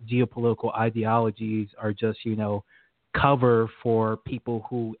geopolitical ideologies are just cover for people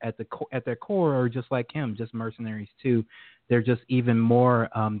who at their core are just like him, just mercenaries too. They're just even more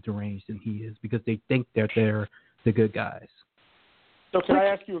deranged than he is, because they think that they're the good guys. So can I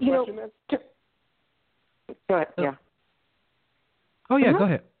ask you a question then? Go ahead, yeah. Oh, yeah, go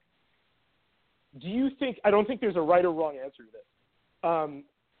ahead. Do you think, I don't think there's a right or wrong answer to this.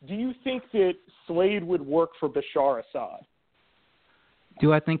 Do you think that Slade would work for Bashar Assad?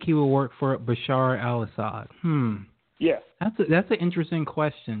 Do I think he will work for Bashar al-Assad? Yeah. That's an interesting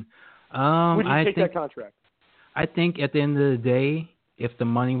question. Would you take that contract? I think at the end of the day, if the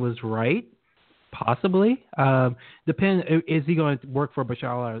money was right, possibly. Is he going to work for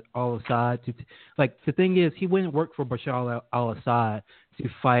Bashar al-Assad? The thing is, he wouldn't work for Bashar al-Assad to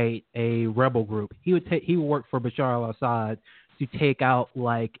fight a rebel group. He would work for Bashar al-Assad to take out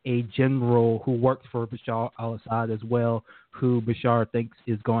a general who works for Bashar al-Assad as well, who Bashar thinks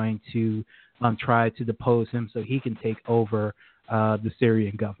is going to try to depose him so he can take over the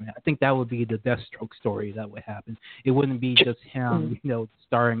Syrian government. I think that would be the Deathstroke story that would happen. It wouldn't be just him,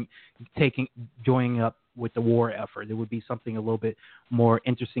 joining up with the war effort. It would be something a little bit more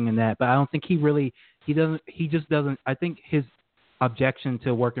interesting in that. But I don't think he just doesn't. I think his objection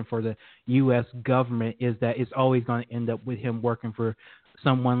to working for the U.S. government is that it's always going to end up with him working for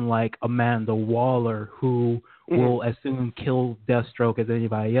someone like Amanda Waller, who will as soon kill Deathstroke as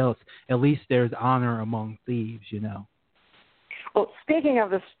anybody else. At least there's honor among thieves, Well, speaking of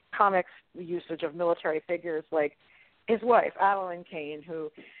this comic's usage of military figures, like his wife, Adeline Kane,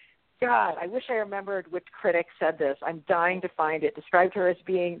 who God, I wish I remembered which critic said this. I'm dying to find it. Described her as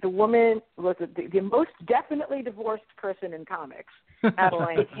being the woman, was the most definitely divorced person in comics,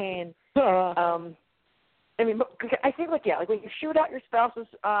 Adeline Kane. I mean, I think, like when you shoot out your spouse's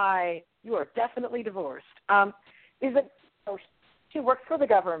eye, you are definitely divorced. She works for the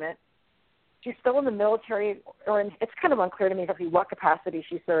government. She's still in the military, it's kind of unclear to me exactly what capacity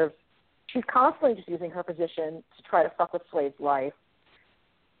she serves. She's constantly just using her position to try to fuck with Slade's life.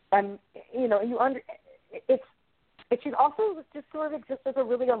 And, she's also just sort of exists as a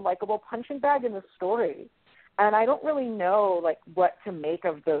really unlikable punching bag in the story. And I don't really know, what to make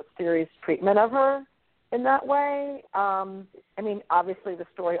of the series' treatment of her in that way. I mean, obviously the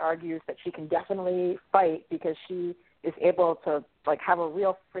story argues that she can definitely fight because she is able to, have a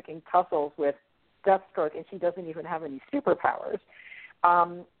real freaking tussles with Deathstroke, and she doesn't even have any superpowers.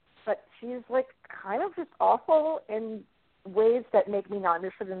 But she's, kind of just awful in ways that make me not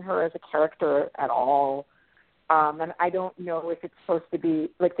interested in her as a character at all. And I don't know if it's supposed to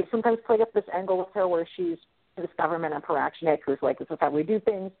be, they sometimes play up this angle with her where she's this government apparatchik who's this is how we do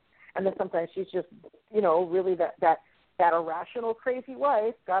things. And then sometimes she's just, really that irrational, crazy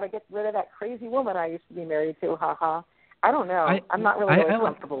wife. Got to get rid of that crazy woman I used to be married to. Ha ha. I don't know. I'm not really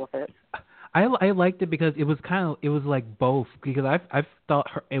comfortable with it. I liked it because it was both, because I've thought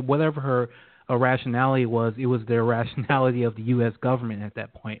whatever her irrationality was, it was the irrationality of the U.S. government at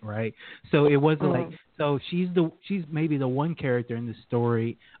that point, right? So it wasn't so she's maybe the one character in the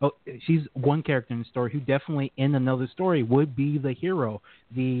story. Oh, she's one character in the story who definitely in another story would be the hero,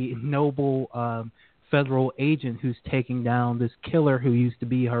 the noble federal agent who's taking down this killer who used to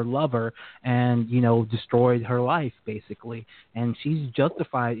be her lover and, destroyed her life basically. And she's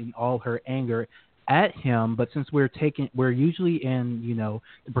justified in all her anger at him, but since we're usually in,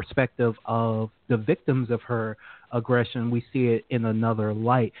 the perspective of the victims of her aggression, we see it in another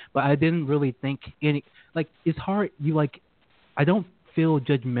light. But I didn't really think it's hard. I don't feel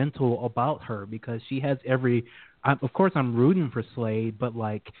judgmental about her because she has of course I'm rooting for Slade, but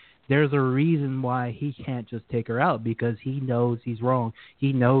there's a reason why he can't just take her out, because he knows he's wrong.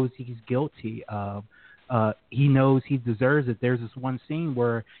 He knows he's guilty. He knows he deserves it. There's this one scene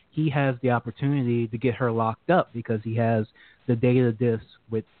where he has the opportunity to get her locked up because he has the data disc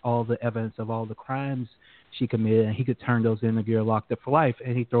with all the evidence of all the crimes she committed, and he could turn those in and get her locked up for life,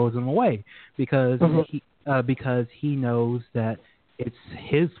 and he throws them away because he knows that it's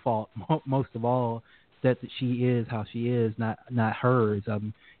his fault most of all that she is how she is, not hers.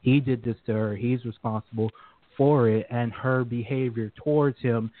 He did this to her. He's responsible for it, and her behavior towards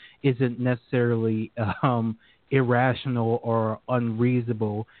him isn't necessarily irrational or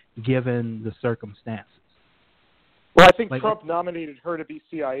unreasonable given the circumstances. Well, I think Trump nominated her to be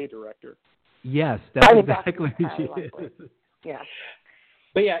CIA director. Yes, that's exactly who she is. Yeah.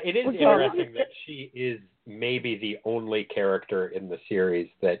 But yeah, it is interesting that she is maybe the only character in the series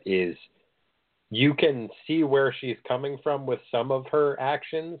that is, you can see where she's coming from with some of her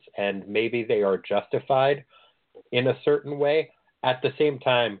actions, and maybe they are justified in a certain way. At the same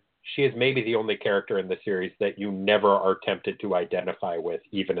time, she is maybe the only character in the series that you never are tempted to identify with,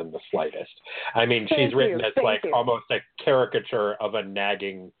 even in the slightest. I mean, she's written as almost a caricature of a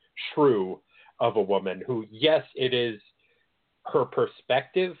nagging shrew of a woman who, yes, it is, her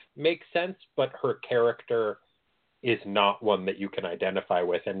perspective makes sense, but her character is not one that you can identify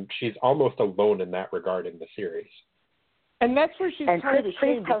with, and she's almost alone in that regard in the series. And that's where she's kind of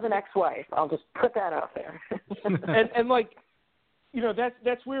ashamed. Chris has an ex-wife. I'll just put that out there. and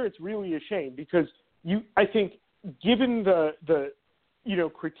that's where it's really a shame, because I think given the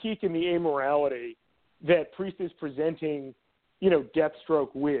critique and the amorality that Priest is presenting,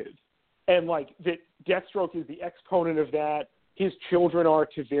 Deathstroke with, and that Deathstroke is the exponent of that. His children are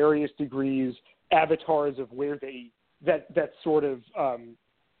to various degrees avatars of where that sort of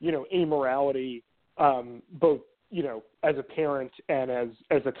amorality, both as a parent and as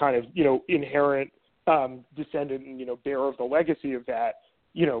a kind of inherent descendant and bearer of the legacy of that,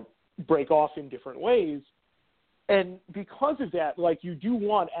 break off in different ways. And because of that, you do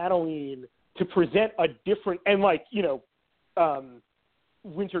want Adeline to present a different, and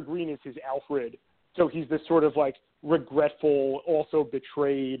Wintergreen is his Alfred, so he's this sort of regretful, also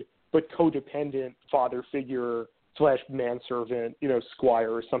betrayed, but codependent father figure / manservant,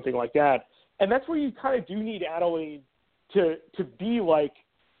 squire or something like that. And that's where you kind of do need Adeline to be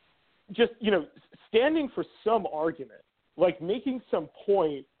just, standing for some argument, making some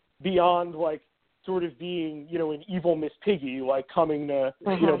point beyond sort of being, an evil Miss Piggy, coming to,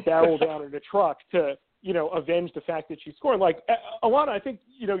 barrel down in a truck to, avenge the fact that she scored. Alana, I think,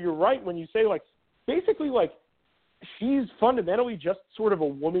 you're right when you say, basically, she's fundamentally just sort of a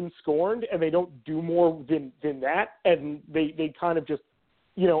woman scorned, and they don't do more than that, and they kind of just,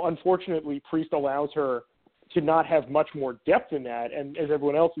 unfortunately, Priest allows her to not have much more depth in that, and as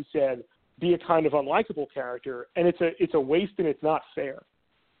everyone else has said, be a kind of unlikable character, and it's a waste, and it's not fair.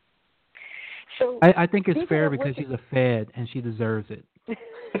 So I think it's fair because she's a Fed and she deserves it.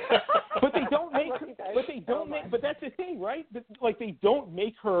 But they don't make her, but that's the thing, right? Like, they don't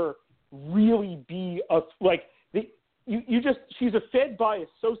make her really be she's a Fed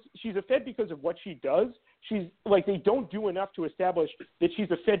she's a Fed because of what she does. She's like, they don't do enough to establish that she's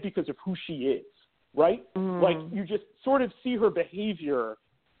a Fed because of who she is, right? Like, you just sort of see her behavior,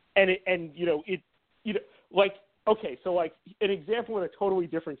 okay, so like an example in a totally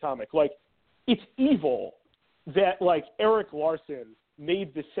different comic, like, it's evil that like Eric Larson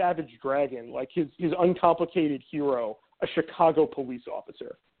made the Savage Dragon, like his uncomplicated hero, a Chicago police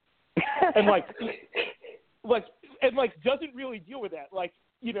officer, and doesn't really deal with that. Like,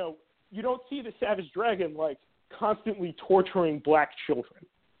 you don't see the Savage Dragon like constantly torturing black children,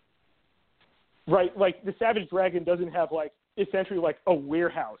 right? Like, the Savage Dragon doesn't have like essentially like a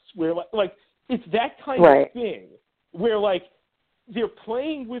warehouse where like it's that kind of thing where like they're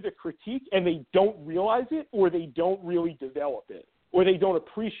playing with a critique and they don't realize it, or they don't really develop it, or they don't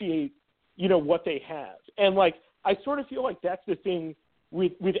appreciate, what they have. And like, I sort of feel like that's the thing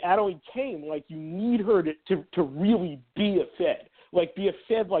with Adeline Kane. Like, you need her to really be a Fed, like be a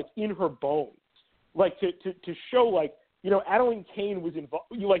Fed, like in her bones, like to show like, Adeline Kane was involved.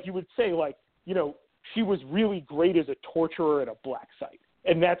 Like, you would say like, she was really great as a torturer at a black site.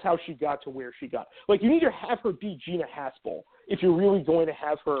 And that's how she got to where she got. Like, you need to have her be Gina Haspel if you're really going to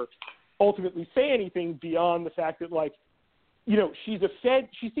have her ultimately say anything beyond the fact that, like, she's a Fed.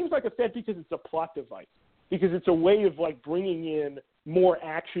 She seems like a Fed because it's a plot device, because it's a way of, like, bringing in more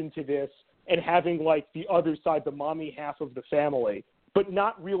action to this and having, like, the other side, the mommy half of the family, but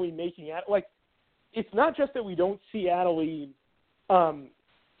not really making it. Like, it's not just that we don't see Adeline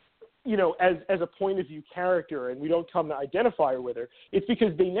as a point of view character, and we don't come to identify her with her. It's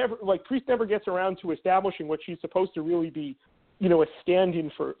because they never, like, Priest never gets around to establishing what she's supposed to really be, a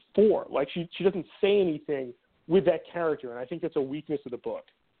stand-in for. Like, she doesn't say anything with that character, and I think that's a weakness of the book.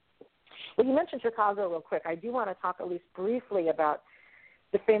 Well, you mentioned Chicago real quick. I do want to talk at least briefly about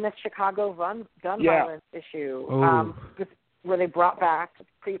the famous Chicago gun violence issue, where they brought back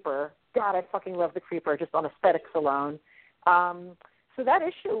Creeper. God, I fucking love the Creeper, just on aesthetics alone. So that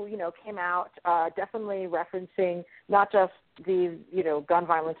issue, came out definitely referencing not just the, gun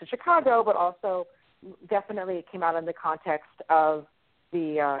violence in Chicago, but also definitely it came out in the context of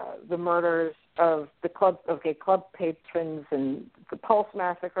the murders of gay club patrons and the Pulse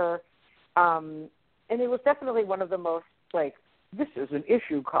massacre. And it was definitely one of the most, like, this is an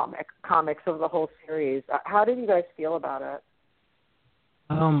issue comics of the whole series. How did you guys feel about it?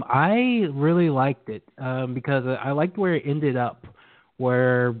 I really liked it because I liked where it ended up,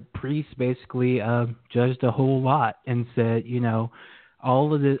 where Priest basically judged a whole lot and said,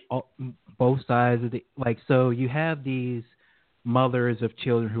 both sides of the, like, so you have these mothers of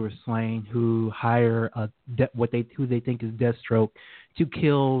children who are slain who hire who they think is Deathstroke to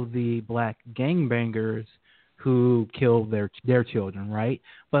kill the black gangbangers who kill their children, right?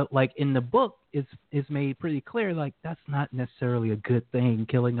 But like in the book, it's made pretty clear, like, that's not necessarily a good thing,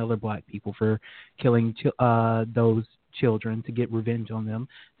 killing other black people for killing those children to get revenge on them.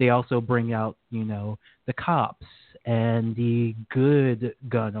 They also bring out, the cops and the good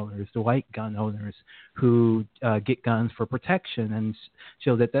gun owners, the white gun owners who get guns for protection, and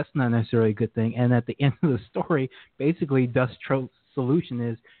show that that's not necessarily a good thing. And at the end of the story, basically Deathstroke's solution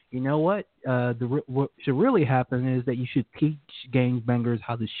is, what should really happen is that you should teach gangbangers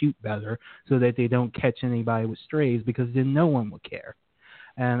how to shoot better so that they don't catch anybody with strays, because then no one would care.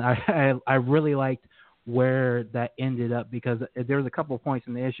 And I really liked where that ended up, because there was a couple of points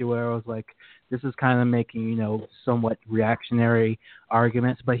in the issue where I was like, this is kind of making, somewhat reactionary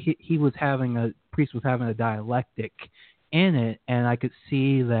arguments, but Priest was having a dialectic in it, and I could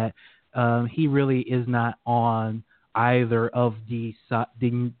see that he really is not on either of the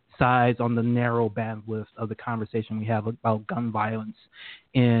sides on the narrow bandwidth of the conversation we have about gun violence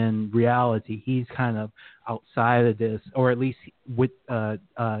in reality. He's kind of outside of this, or at least with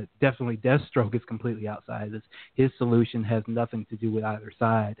definitely Deathstroke is completely outside of this. His solution has nothing to do with either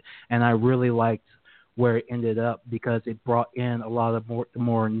side, and I really liked where it ended up, because it brought in a lot of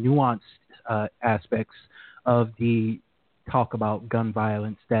more nuanced aspects of the talk about gun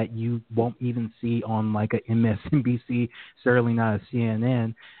violence that you won't even see on like a MSNBC, certainly not a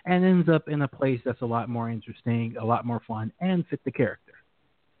CNN, and ends up in a place that's a lot more interesting, a lot more fun, and fit the character.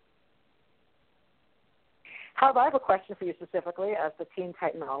 Carl, I have a question for you specifically as the teen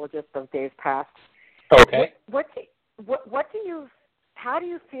titanologist of days past. Okay. How do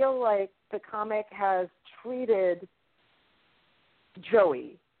you feel like the comic has treated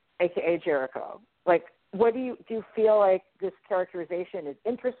Joey, aka Jericho? Like, what do you feel like this characterization is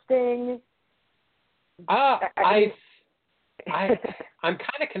interesting? I'm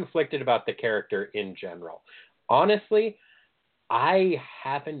kind of conflicted about the character in general. Honestly, I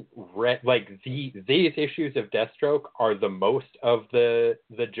haven't read, like, these issues of Deathstroke are the most of the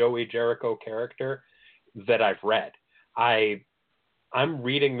Joey Jericho character that I've read. I'm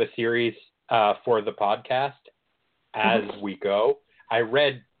reading the series for the podcast as we go. I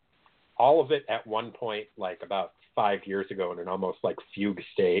read all of it at one point, like about 5 years ago in an almost like fugue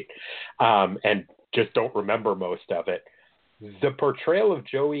state, and just don't remember most of it. The portrayal of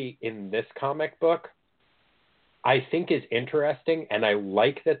Joey in this comic book, I think, is interesting, and I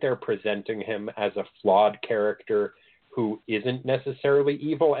like that they're presenting him as a flawed character who isn't necessarily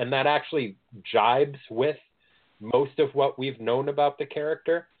evil, and that actually jibes with most of what we've known about the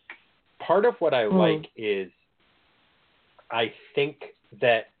character. Part of what I like is I think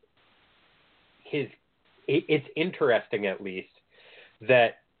that it's interesting, at least,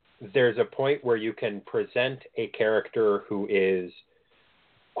 that there's a point where you can present a character who is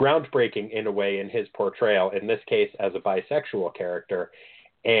groundbreaking in a way in his portrayal, in this case as a bisexual character,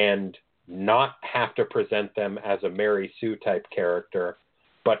 and not have to present them as a Mary Sue type character,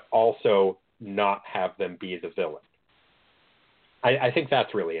 but also not have them be the villain. I think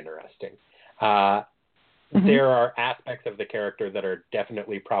that's really interesting. There are aspects of the character that are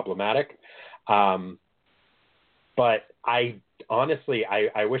definitely problematic, but I honestly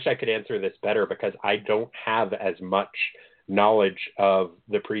wish I could answer this better because I don't have as much knowledge of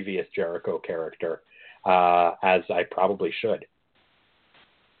the previous Jericho character as I probably should.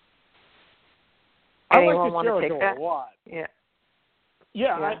 I like this Jericho a lot.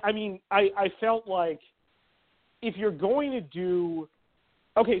 Yeah. I mean, I felt like if you're going to do,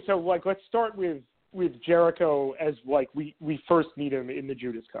 okay, so like let's start with Jericho as like we first meet him in the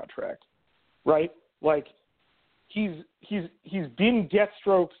Judas Contract, right? Like he's been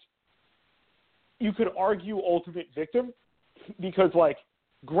Deathstroke's, you could argue, ultimate victim, because like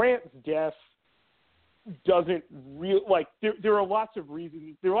Grant's death doesn't really, like there are lots of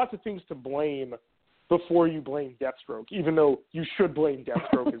reasons, there are lots of things to blame before you blame Deathstroke, even though you should blame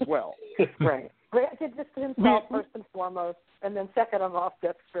Deathstroke as well. Right. Grant did this to himself first and foremost, and then second of all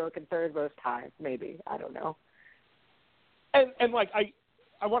Deathstroke, and third most times, maybe. I don't know. And like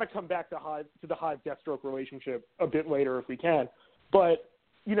I want to come back to the Hive Deathstroke relationship a bit later if we can, but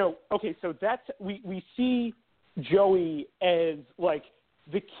you know, okay, so that's we see Joey as like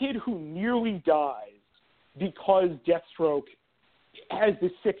the kid who nearly dies because Deathstroke has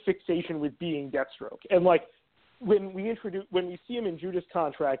this sick fixation with being Deathstroke. And like when we see him in Judas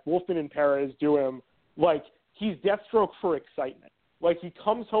Contract, Wolfman and Perez do him like he's Deathstroke for excitement. Like he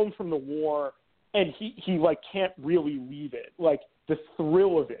comes home from the war and he like can't really leave it. Like the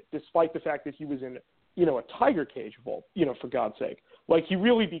thrill of it, despite the fact that he was in, you know, a tiger cage, well, you know, for God's sake. Like he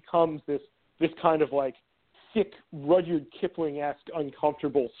really becomes this kind of like sick, Rudyard Kipling-esque,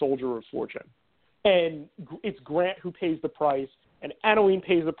 uncomfortable soldier of fortune. And it's Grant who pays the price, and Aniline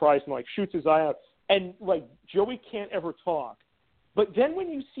pays the price and like shoots his eye out. And like Joey can't ever talk. But then when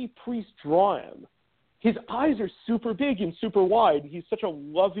you see Priest draw him, his eyes are super big and super wide. He's such a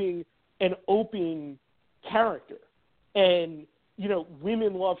loving and open character. And, you know,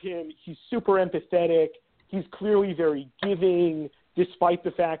 women love him. He's super empathetic. He's clearly very giving, despite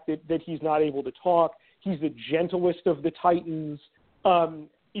the fact that he's not able to talk. He's the gentlest of the Titans.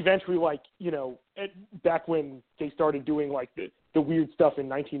 Eventually, like, you know, back when they started doing, like, the weird stuff in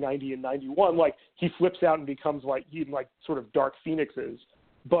 1990 and 91, like, he flips out and becomes, like, sort of Dark Phoenixes.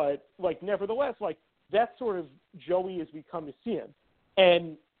 But, like, nevertheless, like, that's sort of Joey as we come to see him.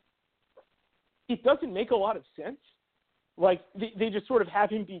 And it doesn't make a lot of sense. Like, they just sort of have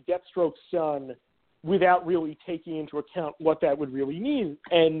him be Deathstroke's son without really taking into account what that would really mean.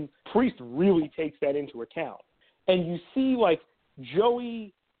 And Priest really takes that into account. And you see, like,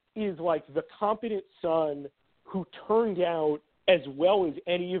 Joey is, like, the competent son who turned out as well as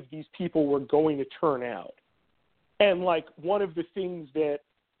any of these people were going to turn out. And, like, one of the things that,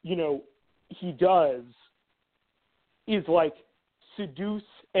 you know, he does is, like, seduce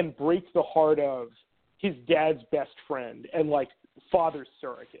and break the heart of his dad's best friend and, like, father's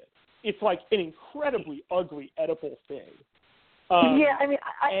surrogate. It's like an incredibly ugly Oedipal thing. Yeah, I mean,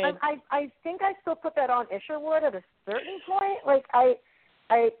 I think I still put that on Isherwood at a certain point. Like,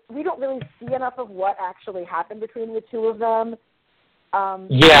 we don't really see enough of what actually happened between the two of them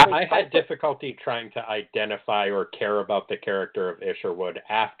I had difficulty trying to identify or care about the character of Isherwood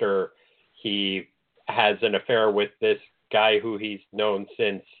after he has an affair with this guy who he's known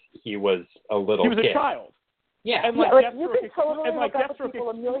since he was a little kid. He was a child. Yeah. And you can totally look up to people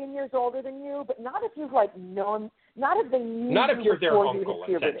a million years older than you, but not if you've known, not if they knew not if you're their uncle,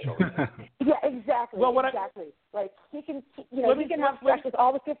 essentially. Yeah, exactly. Well, exactly. He can, he can have sex with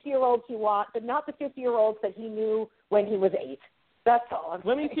all the 50-year-olds he wants, but not the 50-year-olds that he knew when he was 8. That's all.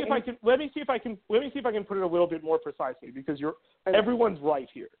 Let me see if I can put it a little bit more precisely, because everyone's right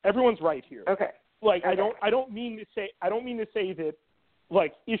here. Okay. I don't mean to say that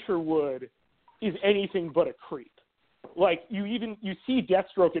Isherwood is anything but a creep. You see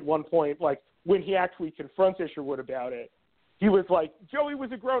Deathstroke at one point, when he actually confronts Isherwood about it, he was like, Joey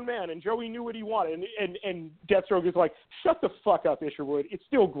was a grown man and Joey knew what he wanted, and Deathstroke is like, shut the fuck up, Isherwood. It's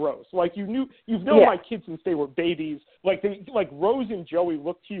still gross. You've known my kids since they were babies. Rose and Joey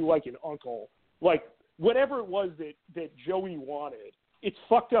look to you like an uncle. Whatever it was that Joey wanted, it's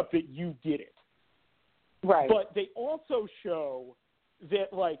fucked up that you did it. Right. But they also show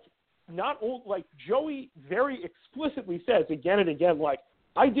that Joey very explicitly says again and again,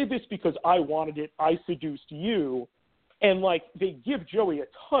 I did this because I wanted it. I seduced you. And, they give Joey a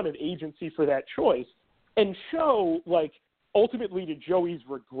ton of agency for that choice and show, ultimately to Joey's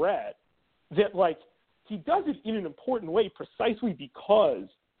regret that, he does it in an important way precisely because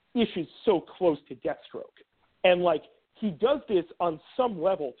Ish is so close to Deathstroke. And, he does this on some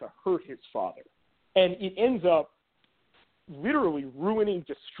level to hurt his father. And it ends up literally ruining,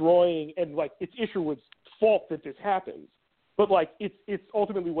 destroying, and, it's Isherwood's fault that this happens. But, it's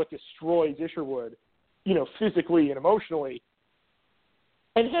ultimately what destroys Isherwood, physically and emotionally.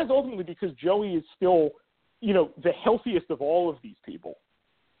 And it has ultimately because Joey is still, the healthiest of all of these people.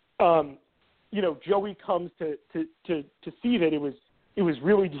 Joey comes to see that it was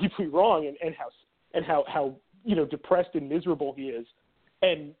really deeply wrong and how depressed and miserable he is.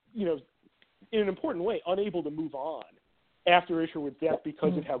 And, in an important way, unable to move on after Isherwood's death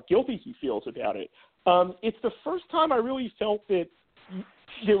because of how guilty he feels about it. It's the first time I really felt that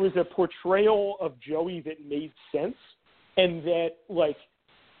there was a portrayal of Joey that made sense and that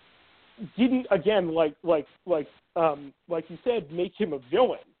didn't again like you said make him a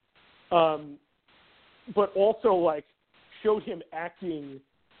villain, but also showed him acting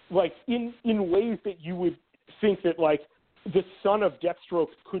in ways that you would think that the son of Deathstroke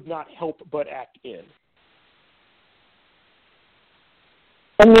could not help but act in.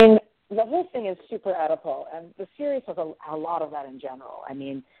 I mean, the whole thing is super Oedipal, and the series has a lot of that in general. I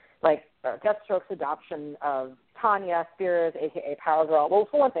mean, Deathstroke's adoption of Tanya Spears, a.k.a. Power Girl. Well,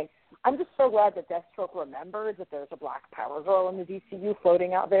 for one thing, I'm just so glad that Deathstroke remembered that there's a black Power Girl in the DCU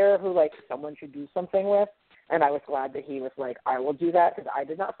floating out there who, someone should do something with. And I was glad that he was I will do that, because I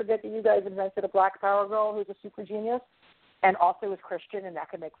did not forget that you guys invented a black Power Girl who's a super genius and also is Christian, and that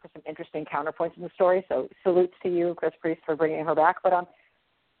could make for some interesting counterpoints in the story. So salutes to you, Chris Priest, for bringing her back. But,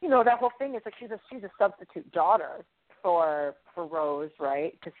 that whole thing is she's a substitute daughter for Rose,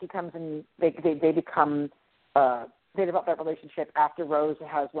 right? Because he comes and they become they develop that relationship after Rose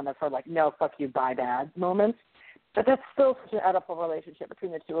has one of her no, fuck you, bye, dad moments. But that's still such an Oedipal relationship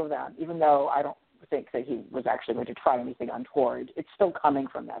between the two of them, even though I don't think that he was actually going to try anything untoward. It's still coming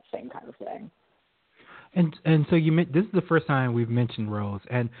from that same kind of thing. And so this is the first time we've mentioned Rose,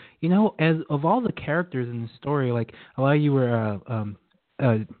 and as of all the characters in the story, a lot of you were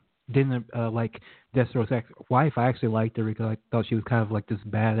didn't like Deathstroke's ex-wife. I actually liked her because I thought she was kind of this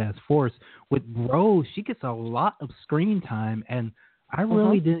badass force. With Rose, she gets a lot of screen time, and I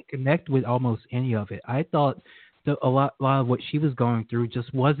really didn't connect with almost any of it. I thought a lot of what she was going through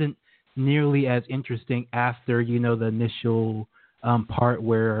just wasn't nearly as interesting after the initial part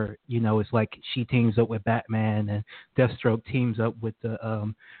where it's she teams up with Batman and Deathstroke teams up with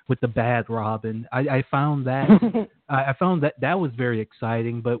the bad Robin. I found that that was very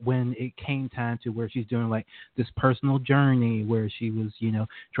exciting, but when it came time to where she's doing this personal journey where she was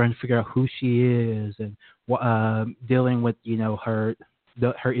trying to figure out who she is and dealing with her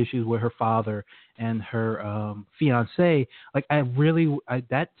issues with her father and her fiance,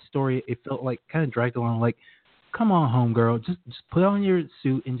 that story, it felt kind of dragged along. Come on, homegirl, just put on your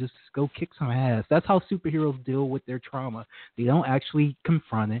suit and just go kick some ass. That's how superheroes deal with their trauma. They don't actually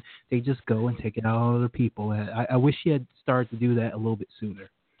confront it. They just go and take it out on other people. And I wish she had started to do that a little bit sooner.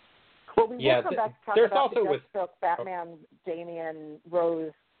 Well, we will come back to talk about the Deathstroke, Batman, Damian,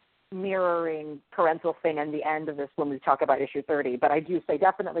 Rose mirroring parental thing in the end of this when we talk about issue 30. But I do say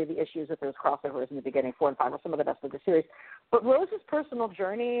definitely the issues with those crossovers in the beginning, 4 and 5, are some of the best of the series. But Rose's personal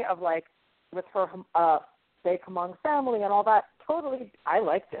journey of with her mistake among family and all that. Totally, I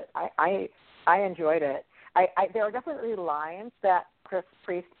liked it. I enjoyed it. There are definitely lines that Chris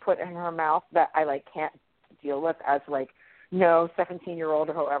Priest put in her mouth that I can't deal with as no 17-year-old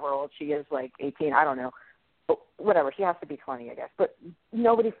or however old she is, 18, I don't know. But whatever, she has to be 20, I guess. But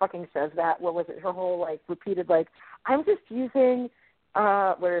nobody fucking says that. What was it? Her whole repeated I'm just using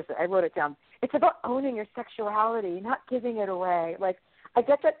where is it? I wrote it down. It's about owning your sexuality, not giving it away. I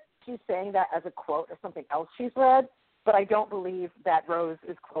get that she's saying that as a quote of something else she's read, but I don't believe that Rose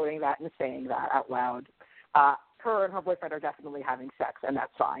is quoting that and saying that out loud. Her and her boyfriend are definitely having sex, and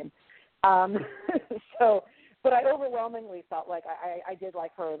that's fine. But I overwhelmingly felt like I did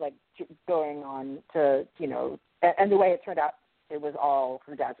like her going on to, and the way it turned out, it was all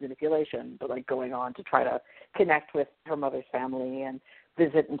her dad's manipulation, but going on to try to connect with her mother's family and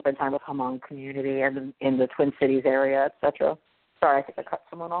visit and spend time with her Hmong community and in the Twin Cities area, etc. Sorry, I think I cut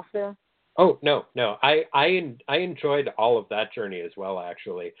someone off there. Oh, no. I enjoyed all of that journey as well,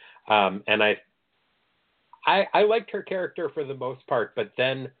 actually. And I liked her character for the most part, but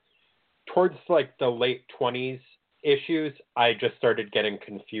then towards the late 20s issues, I just started getting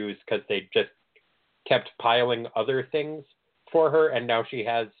confused because they just kept piling other things for her, and now she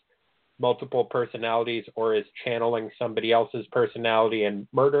has multiple personalities or is channeling somebody else's personality and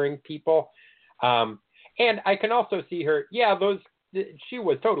murdering people. And I can also see her, she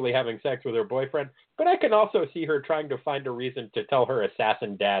was totally having sex with her boyfriend, but I can also see her trying to find a reason to tell her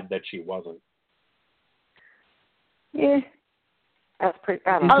assassin dad that she wasn't. Yeah. That's pretty.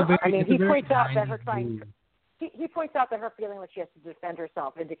 He points out that her trying. He points out that her feeling like she has to defend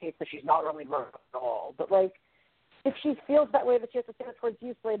herself indicates that she's not really murdered at all. But if she feels that way, that she has to say it towards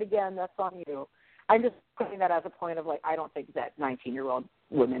you, Slade, again, that's on you. I'm just putting that as a point of I don't think that 19-year-old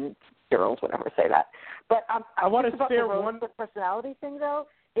women, girls, whatever, say that. But I want to say one personality thing though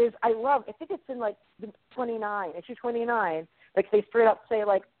is I think it's in 29, issue 29. They straight up say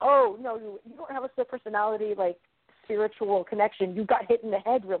oh no, you don't have a split personality spiritual connection, you got hit in the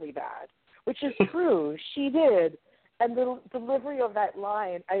head really bad, which is true. She did. And the delivery of that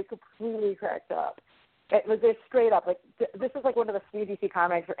line, I completely cracked up. It was straight up, this is one of the few DC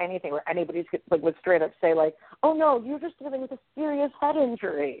comics or anything where anybody would straight up say, oh no, you're just dealing with a serious head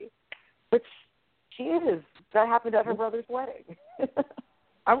injury, which she is. That happened at her brother's wedding.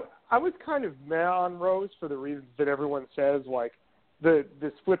 I was kind of mad on Rose for the reasons that everyone says, the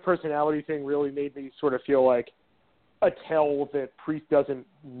split personality thing really made me sort of feel like a tell that Priest doesn't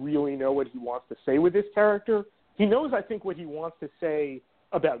really know what he wants to say with this character. He knows, I think, what he wants to say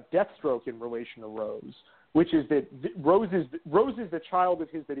about Deathstroke in relation to Rose, which is that Rose is the child of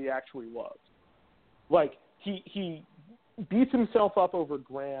his that he actually loves. He beats himself up over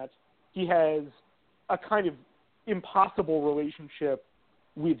Grant. He has a kind of impossible relationship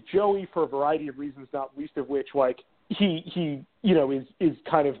with Joey for a variety of reasons, not least of which, he is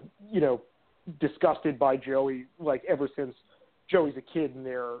kind of, disgusted by Joey, ever since Joey's a kid and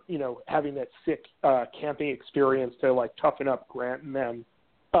they're, having that sick camping experience to toughen up Grant and them.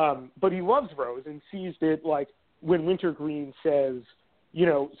 But he loves Rose and sees that when Wintergreen says,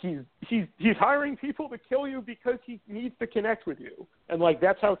 he's hiring people to kill you because he needs to connect with you. And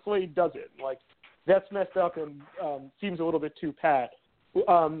that's how Slade does it. That's messed up and seems a little bit too pat.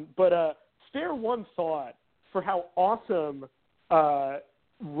 But spare one thought for how awesome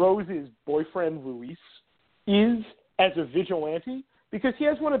Rose's boyfriend Luis is as a vigilante, because he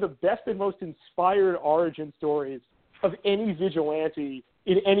has one of the best and most inspired origin stories of any vigilante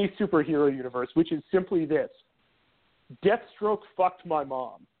in any superhero universe, which is simply this: Deathstroke fucked my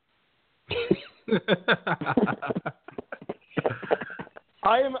mom.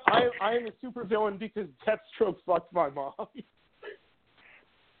 I am a supervillain because Deathstroke fucked my mom.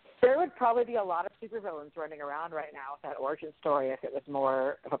 There would probably be a lot of supervillains running around right now with that origin story if it was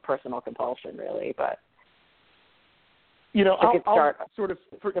more of a personal compulsion, really. But I'll sort of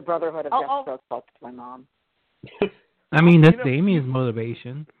the Brotherhood of Deathstroke fucked my mom. That's Damien's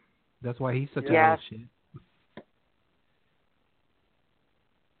motivation. That's why he's such a little shit.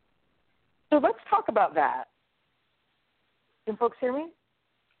 So let's talk about that. Can folks hear me?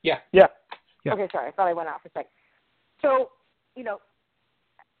 Yeah. Okay, sorry. I thought I went out for a sec. So,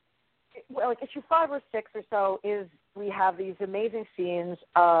 issue 5 or 6 or so is we have these amazing scenes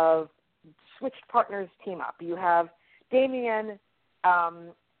of switched partners team up. You have Damien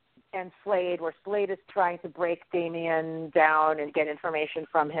and Slade, where Slade is trying to break Damien down and get information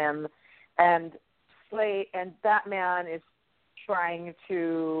from him, and Batman is trying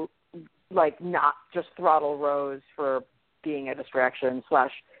to not just throttle Rose for being a distraction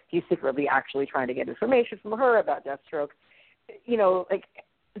 / he's secretly actually trying to get information from her about Deathstroke.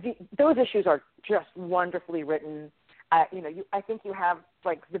 those issues are just wonderfully written. I think you have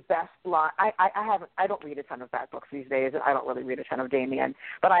like the best line. I don't read a ton of bad books these days. I don't really read a ton of Damien,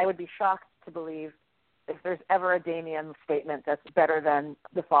 but I would be shocked to believe if there's ever a Damien statement that's better than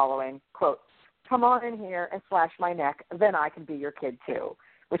the following quote: "Come on in here and slash my neck, then I can be your kid too,"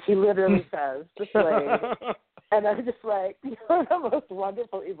 which he literally says to Slade. And I'm just like, you're the most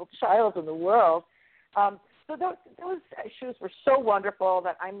wonderful evil child in the world. So those issues were so wonderful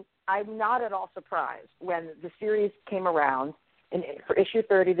that I'm not at all surprised when the series came around. And for issue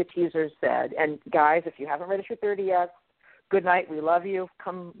 30, the teasers said, and guys, if you haven't read issue 30 yet, good night, we love you.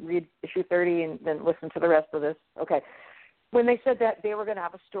 Come read issue 30 and then listen to the rest of this. Okay. When they said that they were going to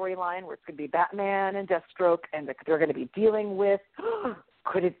have a storyline where it's going to be Batman and Deathstroke and they're going to be dealing with,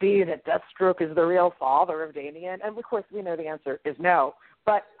 could it be that Deathstroke is the real father of Damien? And, of course, we know the answer is no.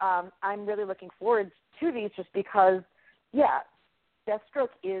 But I'm really looking forward to these just because, yeah, Deathstroke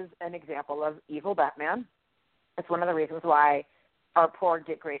is an example of evil Batman. It's one of the reasons why our poor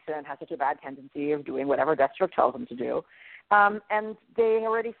Dick Grayson has such a bad tendency of doing whatever Deathstroke tells him to do. And they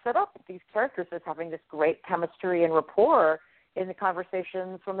already set up these characters as having this great chemistry and rapport in the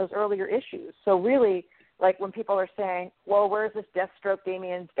conversations from those earlier issues. So really, like when people are saying, well, where's this Deathstroke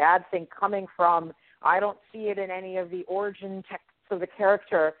Damien's dad thing coming from? I don't see it in any of the origin texts of the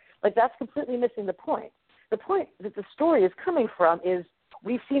character. Like that's completely missing the point. The point that the story is coming from is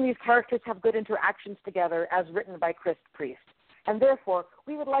we've seen these characters have good interactions together as written by Chris Priest. And therefore,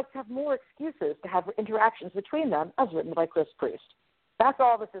 we would like to have more excuses to have interactions between them as written by Chris Priest. That's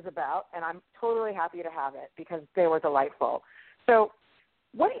all this is about, and I'm totally happy to have it because they were delightful. So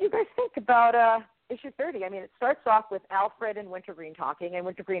what do you guys think about issue 30? I mean, it starts off with Alfred and Wintergreen talking, and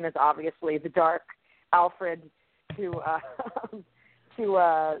Wintergreen is obviously the dark Alfred to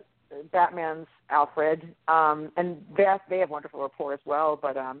Batman's Alfred, and they have wonderful rapport as well.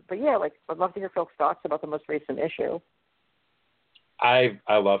 But yeah, like I'd love to hear Phil's thoughts about the most recent issue. I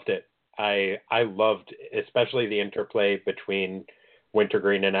loved it. I loved especially the interplay between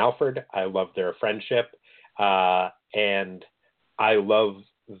Wintergreen and Alfred. I loved their friendship, and I love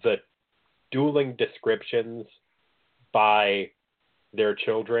the dueling descriptions by their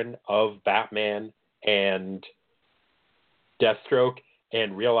children of Batman and Deathstroke,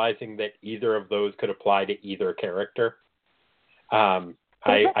 and realizing that either of those could apply to either character. I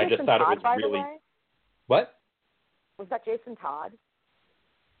just thought Todd, it was really. What? Was that Jason Todd?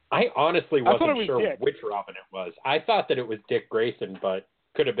 I honestly wasn't sure Dick. which Robin it was. I thought that it was Dick Grayson, but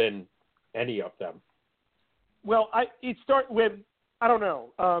could have been any of them. Well, it starts with, I don't know.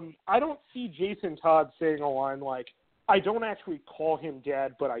 I don't see Jason Todd saying a line like, I don't actually call him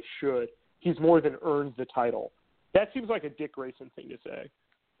dad, but I should. He's more than earned the title. That seems like a Dick Grayson thing to say.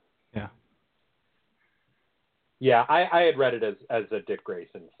 Yeah. Yeah, I had read it as a Dick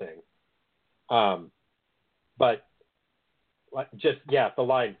Grayson thing. But just, the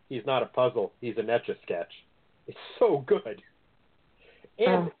line, he's not a puzzle, he's an Etch-a-Sketch. It's so good.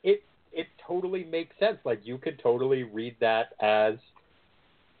 And it totally makes sense. Like, you could totally read that as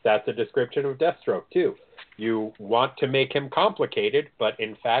that's a description of Deathstroke, too. You want to make him complicated, but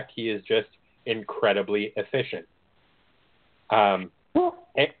in fact, he is just incredibly efficient. And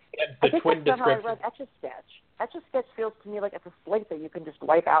the twin description. I read Etch-a-Sketch. Etch-a-Sketch feels to me like it's a slate that you can just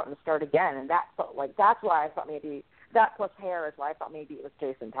wipe out and start again, and that's why I thought maybe that plus hair is why I thought maybe it was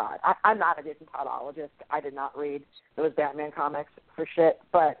Jason Todd. I'm not a Jason Toddologist. I did not read those Batman comics for shit,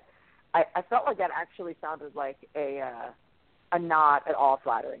 but I felt like that actually sounded like a not at all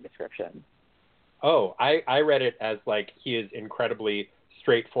flattering description. Oh, I read it as like he is incredibly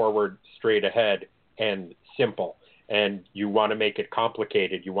straightforward, straight ahead, and simple. And you want to make it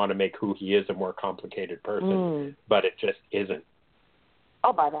complicated. You want to make who he is a more complicated person, but it just isn't.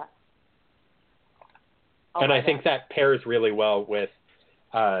 I'll buy that. I think that pairs really well with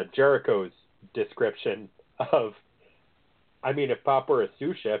Jericho's description of, I mean, if Pop were a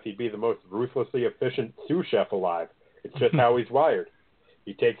sous chef, he'd be the most ruthlessly efficient sous chef alive. It's just how he's wired.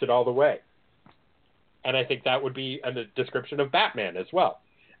 He takes it all the way. And I think that would be a description of Batman as well.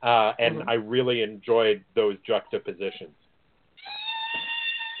 And I really enjoyed those juxtapositions.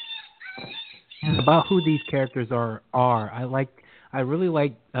 And about who these characters are, I really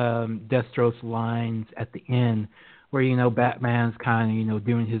like Deathstroke's lines at the end where, Batman's kind of,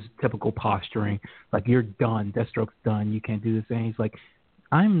 doing his typical posturing. Like, you're done. Deathstroke's done. You can't do this. And he's like,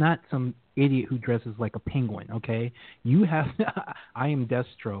 I'm not some idiot who dresses like a penguin, okay? I am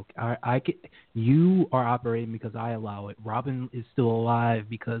Deathstroke. You are operating because I allow it. Robin is still alive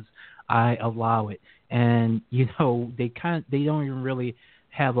because I allow it. And, they don't even really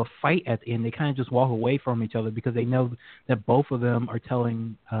have a fight at the end. They kind of just walk away from each other because they know that both of them are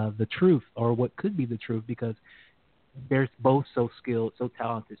telling the truth, or what could be the truth, because they're both so skilled, so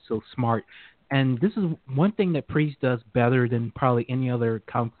talented, so smart. And this is one thing that Priest does better than probably any other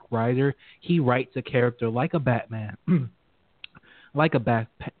comic writer. He writes a character like a Batman, like a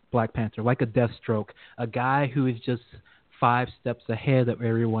Black Panther, like a Deathstroke, a guy who is just 5 steps ahead of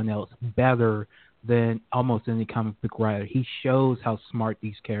everyone else, better than almost any comic book writer. He shows how smart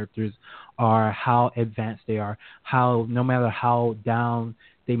these characters are, how advanced they are, how no matter how down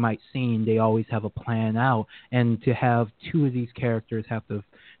they might seem, they always have a plan out. And to have 2 of these characters have to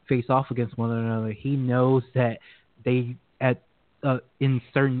face off against one another, he knows that they, in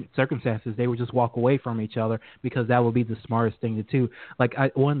certain circumstances, they would just walk away from each other because that would be the smartest thing to do. Like,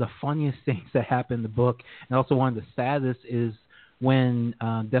 one of the funniest things that happened in the book, and also one of the saddest, is when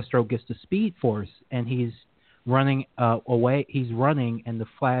Deathstroke gets the Speed Force and he's running away. He's running,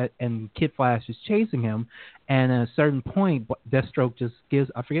 and Kid Flash is chasing him. And at a certain point, Deathstroke just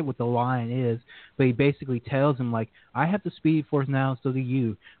gives, I forget what the line is, but he basically tells him, like, I have the Speed Force now, so do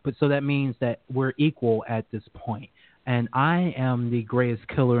you. But so that means that we're equal at this point. And I am the greatest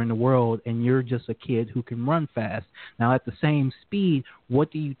killer in the world, and you're just a kid who can run fast. Now, at the same speed,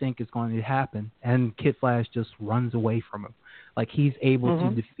 what do you think is going to happen? And Kid Flash just runs away from him. Like, he's able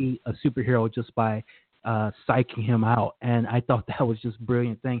to defeat a superhero just by psyching him out. And I thought that was just a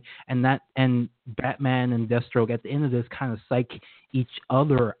brilliant thing. And Batman and Deathstroke at the end of this kind of psych each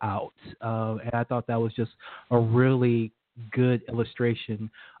other out. And I thought that was just a really good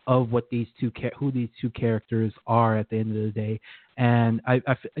illustration of what who these 2 characters are at the end of the day. And I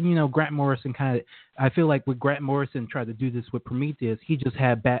Grant Morrison I feel like with Grant Morrison tried to do this with Prometheus, he just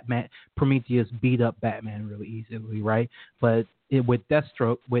had Prometheus beat up Batman really easily, right? But with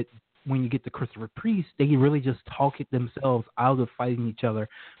Deathstroke, when you get to Christopher Priest, they really just talk it themselves out of fighting each other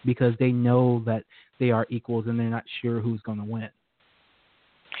because they know that they are equals and they're not sure who's going to win.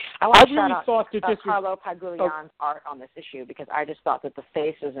 I want to shout out Carlo Pagulayan's art on this issue, because I just thought that the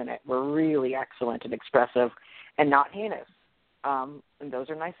faces in it were really excellent and expressive and not heinous. And those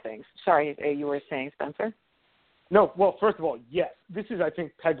are nice things. Sorry, you were saying, Spencer? No, well, first of all, yes. This is, I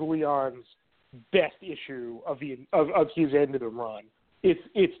think, Pagulayan's best issue of his end of the run.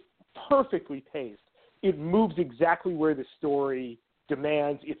 It's perfectly paced. It moves exactly where the story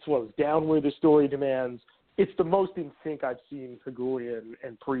demands. It slows down where the story demands. It's the most in sync I've seen Pagulayan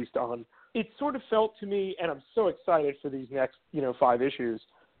and Priest on. It sort of felt to me, and I'm so excited for these next, 5 issues,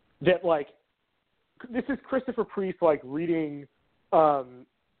 that, like, this is Christopher Priest, like, reading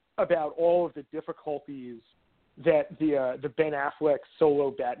about all of the difficulties that the Ben Affleck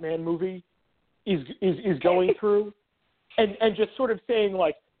solo Batman movie is going through, and just sort of saying,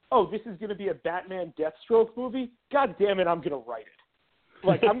 like, oh, this is going to be a Batman Deathstroke movie? God damn it, I'm going to write it.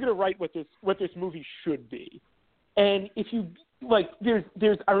 Like, I'm going to write what this movie should be. And if you, like, there's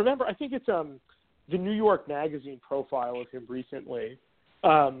I remember, I think it's the New York Magazine profile of him recently,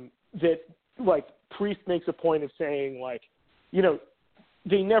 that, like, Priest makes a point of saying, like,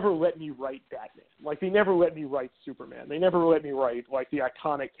 they never let me write Batman. Like, they never let me write Superman. They never let me write, like, the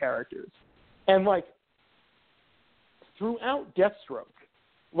iconic characters. And, like, throughout Deathstroke,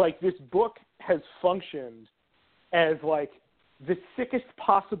 like, this book has functioned as, like, the sickest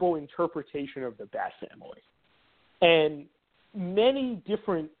possible interpretation of the Bat family. And many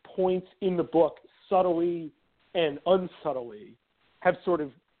different points in the book, subtly and unsubtly, have sort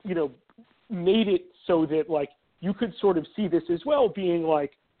of, made it so that, like, you could sort of see this as well being,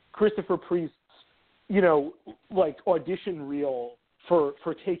 like, Christopher Priest's, like, audition reel for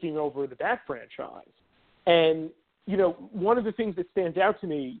taking over the Bat franchise. And, one of the things that stands out to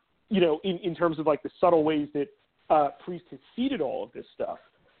me, in terms of, like, the subtle ways that Priest has seeded all of this stuff,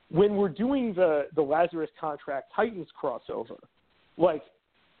 when we're doing the Lazarus Contract Titans crossover, like,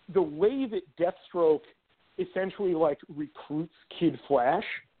 the way that Deathstroke essentially, like, recruits Kid Flash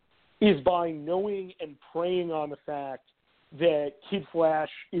is by knowing and preying on the fact that Kid Flash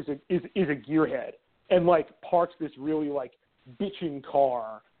is a gearhead and, like, parks this really, like, bitchin'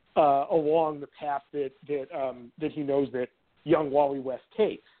 car along the path that he knows that young Wally West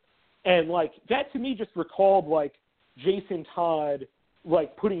takes. And, like, that to me just recalled, like, Jason Todd,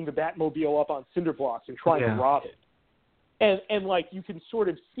 like, putting the Batmobile up on cinder blocks and trying to rob it. And, like, you can sort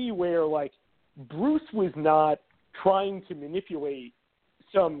of see where, like, Bruce was not trying to manipulate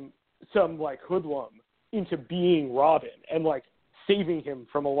some like, hoodlum into being Robin and, like, saving him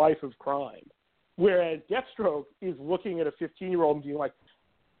from a life of crime. Whereas Deathstroke is looking at a 15-year-old and being like,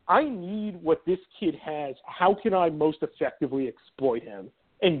 I need what this kid has. How can I most effectively exploit him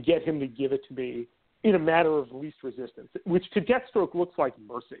and get him to give it to me in a manner of least resistance, which to Deathstroke looks like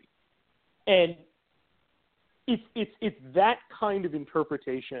mercy. And it's that kind of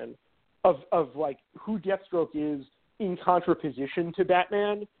interpretation of like who Deathstroke is in contraposition to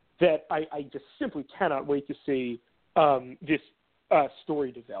Batman that I just simply cannot wait to see this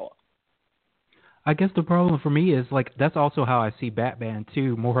story develop. I guess the problem for me is, like, that's also how I see Batman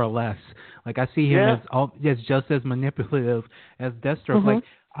too, more or less. Like, I see him as just as manipulative as Deathstroke. Like,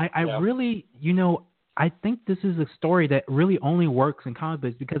 I really, I think this is a story that really only works in comic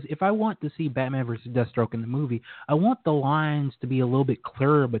books, because if I want to see Batman versus Deathstroke in the movie, I want the lines to be a little bit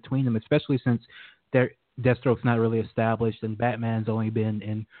clearer between them, especially since Deathstroke's not really established and Batman's only been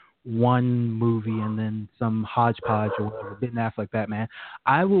in one movie and then some hodgepodge or whatever, Ben Affleck Batman.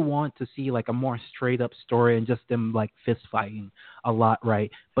 I would want to see like a more straight up story and just them like fist fighting a lot,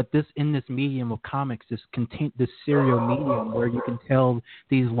 right? But in this medium of comics, this serial medium where you can tell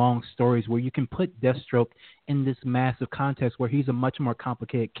these long stories, where you can put Deathstroke in this massive context where he's a much more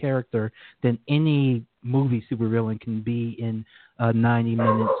complicated character than any movie supervillain can be in 90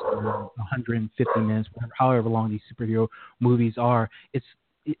 minutes or 150 minutes, however long these superhero movies are.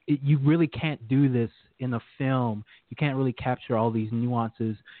 You really can't do this in a film. You can't really capture all these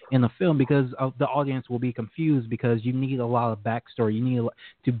nuances in a film because the audience will be confused, because you need a lot of backstory. You need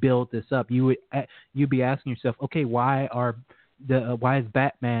to build this up. You'd be asking yourself, okay, why is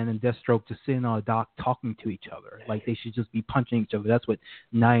Batman and Deathstroke just sitting on a dock talking to each other? Like, they should just be punching each other. That's what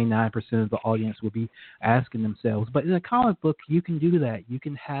 99% of the audience would be asking themselves. But in a comic book, you can do that. You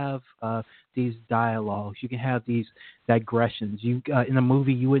can have these dialogues. You can have these digressions. In a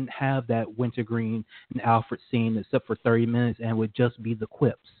movie, you wouldn't have that Wintergreen and Alfred scene except for 30 minutes, and it would just be the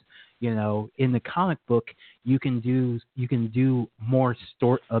quips. In the comic book, you can do more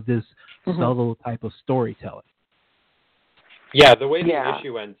of this subtle type of storytelling. Yeah, the way the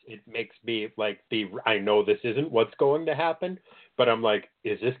issue ends, it makes me like I know this isn't what's going to happen, but I'm like,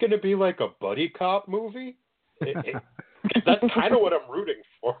 is this going to be like a buddy cop movie? That's kind of what I'm rooting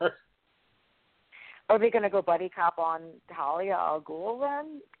for. Are they going to go buddy cop on Talia al Ghul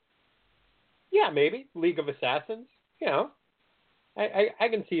then? Yeah, maybe League of Assassins. I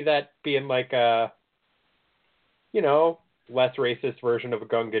can see that being like a, less racist version of a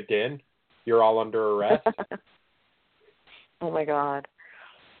Gunga Din. You're all under arrest. Oh, my God.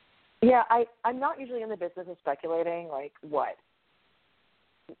 Yeah, I'm not usually in the business of speculating, like, what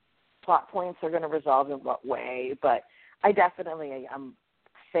plot points are going to resolve in what way, but I definitely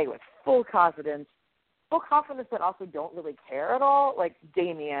say with full confidence that also don't really care at all, like,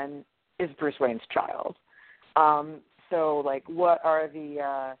 Damian is Bruce Wayne's child. So, like, what are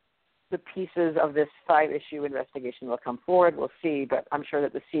the pieces of this 5-issue investigation that will come forward? We'll see, but I'm sure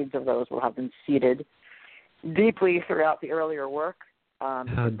that the seeds of those will have been seeded deeply throughout the earlier work.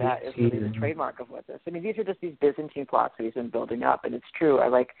 That is really the trademark of what this. I mean, these are just these Byzantine plots that he's been building up, and it's true. I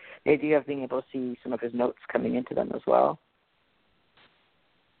like the idea of being able to see some of his notes coming into them as well.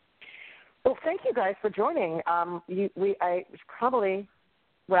 Well, thank you guys for joining. I should probably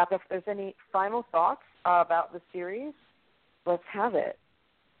wrap up. If there's any final thoughts about the series, let's have it.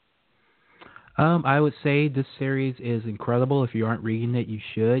 I would say this series is incredible. If you aren't reading it, you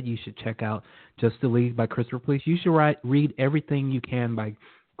should. You should check out Just the League by Christopher Priest. You should read everything you can by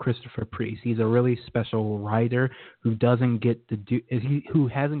Christopher Priest. He's a really special writer who hasn't gotten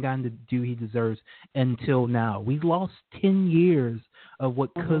the due he deserves until now. We've lost 10 years of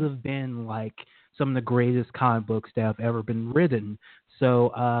what could have been like some of the greatest comic books that have ever been written.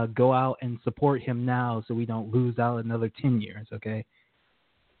 So go out and support him now so we don't lose out another 10 years, okay?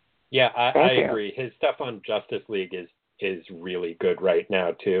 Yeah, I agree. His stuff on Justice League is really good right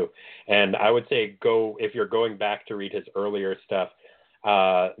now too. And I would say if you're going back to read his earlier stuff,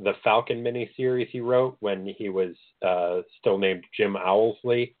 the Falcon miniseries he wrote when he was still named Jim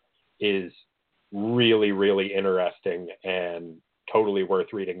Owlsley is really, really interesting and totally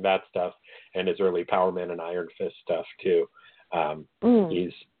worth reading that stuff, and his early Power Man and Iron Fist stuff too. I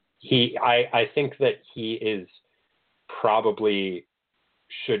think that he is probably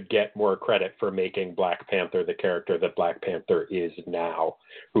should get more credit for making Black Panther the character that Black Panther is now,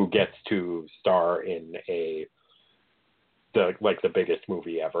 who gets to star in the biggest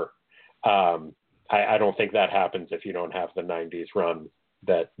movie ever. I don't think that happens if you don't have the 90s run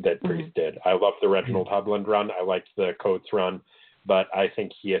that Priest did. I love the Reginald Hudlin run. I liked the Coates run, but I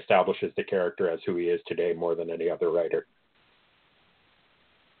think he establishes the character as who he is today more than any other writer.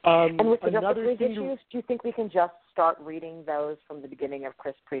 And with the Justice League issues, do you think we can just start reading those from the beginning of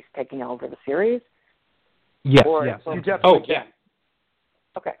Chris Priest taking over the series? Yes. You definitely can.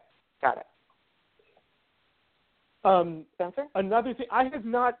 Okay, got it. Spencer? Another thing, I have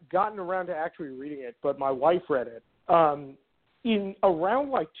not gotten around to actually reading it, but my wife read it. In around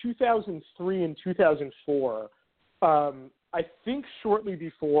like 2003 and 2004, I think shortly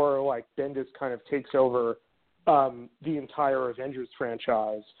before like Bendis kind of takes over the entire Avengers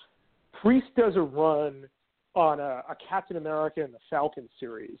franchise, Priest does a run on a Captain America and the Falcon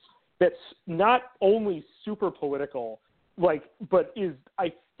series that's not only super political, but is,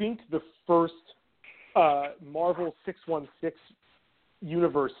 I think, the first Marvel 616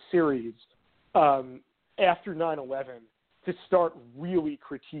 universe series after 9/11 to start really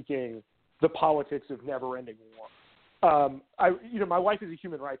critiquing the politics of never-ending war. My wife is a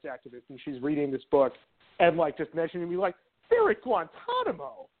human rights activist, and she's reading this book and just mentioning me they're at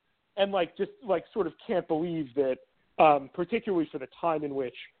Guantanamo, and just sort of can't believe that, particularly for the time in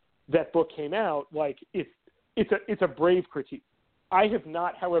which that book came out, it's a brave critique. I have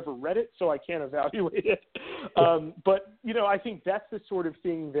not, however, read it, so I can't evaluate it. But I think that's the sort of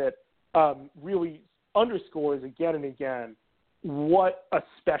thing that really underscores again and again what a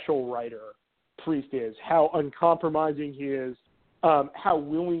special writer Priest is, how uncompromising he is, how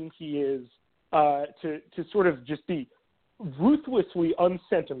willing he is to sort of just be ruthlessly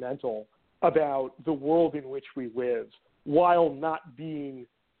unsentimental about the world in which we live, while not being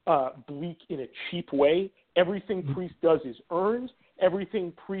bleak in a cheap way. Everything Priest does is earned.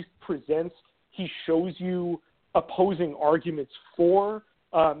 Everything Priest presents, he shows you opposing arguments for.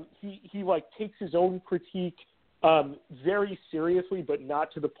 He takes his own critique very seriously, but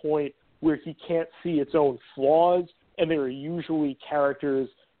not to the point where he can't see its own flaws. And there are usually characters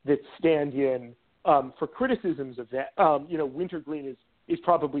that stand in for criticisms of that. Wintergreen is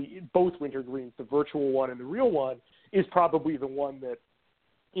probably, both Wintergreens, the virtual one and the real one, is probably the one that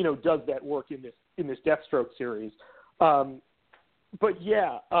does that work in this Deathstroke series. But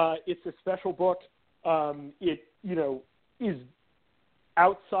yeah, it's a special book. It is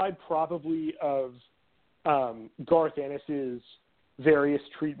outside probably of Garth Ennis's various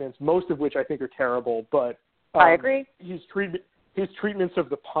treatments, most of which I think are terrible. But I agree. His treatments of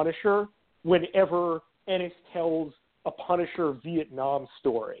the Punisher, whenever Ennis tells a Punisher Vietnam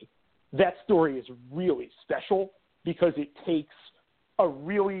story, that story is really special because it takes a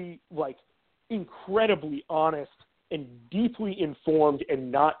really incredibly honest and deeply informed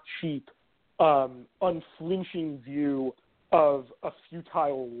and not cheap, unflinching view of a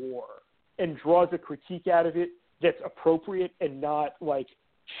futile war and draws a critique out of it that's appropriate and not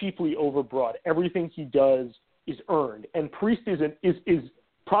cheaply overbroad. Everything he does is earned, and Priest is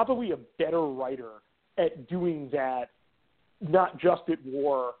probably a better writer at doing that, not just at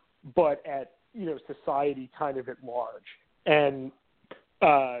war, but at society kind of at large. And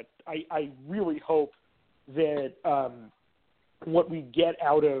I really hope that what we get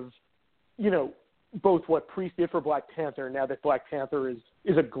out of both what Priest did for Black Panther, now that Black Panther is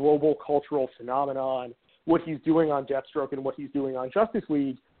a global cultural phenomenon, what he's doing on Deathstroke and what he's doing on Justice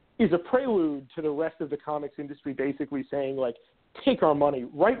League, is a prelude to the rest of the comics industry basically saying, take our money,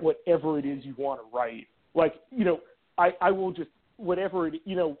 write whatever it is you want to write. I will just, whatever it,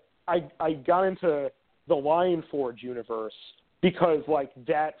 I got into the Lion Forge universe because,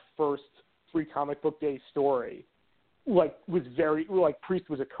 that first Free Comic Book Day story, was very, Priest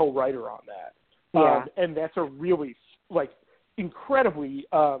was a co-writer on that. Yeah. And that's a really, incredibly,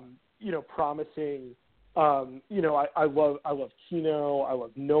 promising, I love Kino, I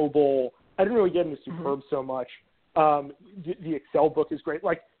love Noble. I didn't really get into Superb so much. The Excel book is great.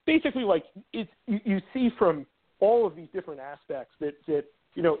 Basically, you see from all of these different aspects that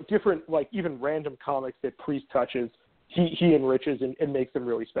different, even random comics that Priest touches, he enriches and makes them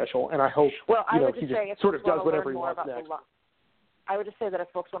really special. And I hope, he just sort of does whatever he wants next. I would just say that if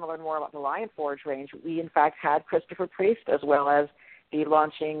folks want to learn more about the Lion Forge range, we in fact had Christopher Priest, as well as the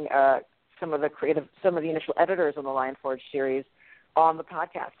launching some of the initial editors on the Lion Forge series on the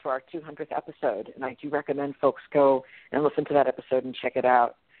podcast for our 200th episode. And I do recommend folks go and listen to that episode and check it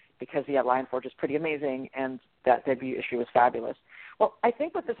out because, Lion Forge is pretty amazing and that debut issue was fabulous. Well, I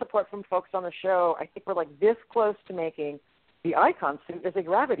think with the support from folks on the show, I think we're this close to making the icon suit as a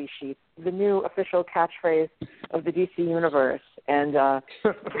gravity sheath, the new official catchphrase of the DC universe. And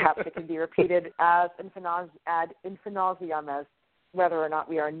perhaps it can be repeated ad infinitum as whether or not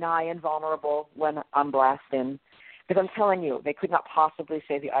we are nigh invulnerable when unblasted. Because I'm telling you, they could not possibly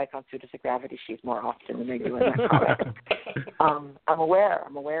say the icon suit is a gravity sheath more often than they do in that comic. I'm aware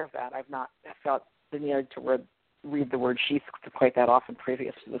of that. I've not felt the need to read the word sheath quite that often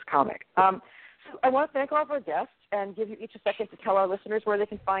previous to this comic. So I want to thank all of our guests and give you each a second to tell our listeners where they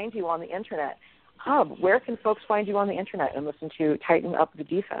can find you on the Internet. Where can folks find you on the Internet and listen to Tighten Up the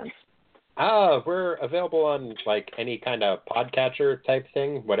Defense? We're available on like any kind of podcatcher type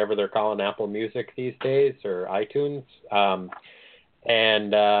thing, whatever they're calling Apple Music these days, or iTunes.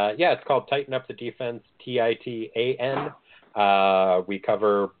 It's called Tighten Up the Defense, TITAN. We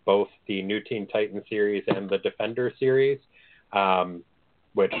cover both the New Teen Titans series and the Defender series,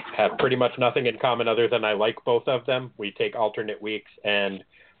 which have pretty much nothing in common other than I like both of them. We take alternate weeks, and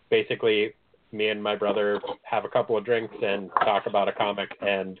basically me and my brother have a couple of drinks and talk about a comic,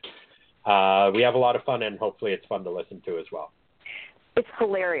 and we have a lot of fun, and hopefully it's fun to listen to as well. It's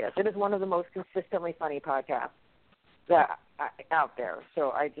hilarious. It is one of the most consistently funny podcasts that out there.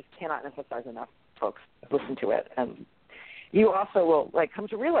 So I just cannot emphasize enough, folks, listen to it. And you also will come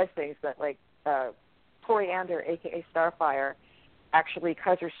to realize things that Coriander, a.k.a. Starfire, actually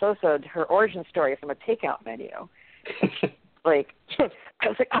Kaiser Sosa, her origin story from a takeout menu. I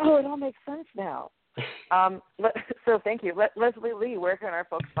was like, oh, it all makes sense now. So thank you. Leslie Lee, where can our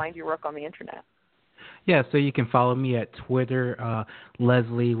folks find your work on the internet? Yeah, so you can follow me at Twitter,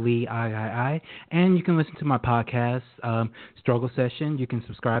 Leslie Lee III, and you can listen to my podcast, Struggle Session. You can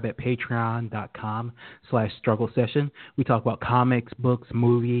subscribe at patreon.com/Struggle Session. We talk about comics, books,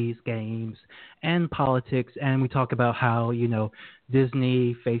 movies, games, and politics, and we talk about how,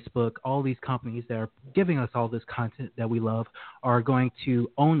 Disney, Facebook, all these companies that are giving us all this content that we love are going to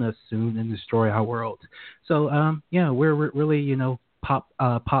own us soon and destroy our world. So, we're really,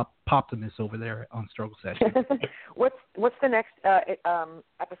 Poptimus over there on Struggle Session. What's the next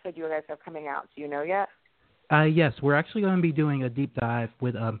episode you guys have coming out? Do you know yet? Yes, we're actually going to be doing a deep dive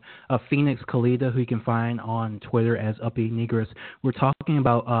with Phoenix Kalida, who you can find on Twitter as Uppy Negress. We're talking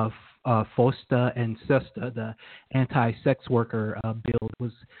about FOSTA and SESTA, the anti-sex worker bill that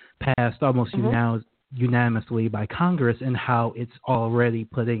was passed almost unanimously by Congress, and how it's already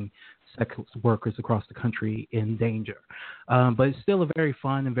putting sex workers across the country in danger. But it's still a very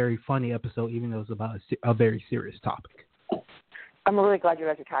fun and very funny episode, even though it's about a very serious topic. I'm really glad you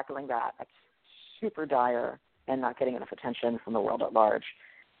guys are tackling that. It's super dire and not getting enough attention from the world at large.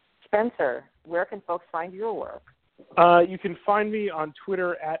 Spencer, where can folks find your work? You can find me on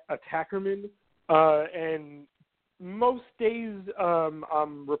Twitter at Ackerman, and most days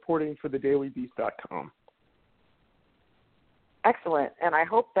I'm reporting for thedailybeast.com. Excellent, and I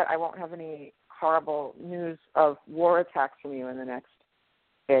hope that I won't have any horrible news of war attacks from you in the next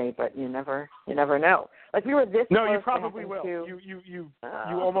day, but you never know. We were this No, close you probably will. You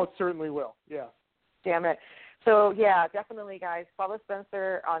almost certainly will. Yeah. Damn it. So yeah, definitely, guys, follow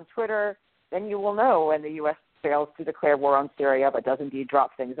Spencer on Twitter. Then you will know when the U.S. fails to declare war on Syria, but does indeed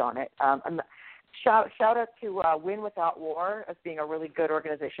drop things on it. Shout out to Win Without War as being a really good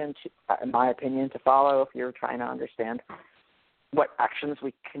organization, in my opinion, to follow if you're trying to understand what actions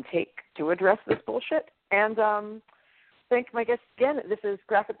we can take to address this bullshit. And thank my guests again. This is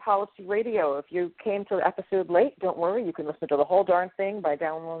Graphic Policy Radio. If you came to the episode late, don't worry. You can listen to the whole darn thing by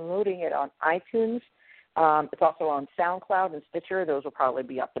downloading it on iTunes. It's also on SoundCloud and Stitcher. Those will probably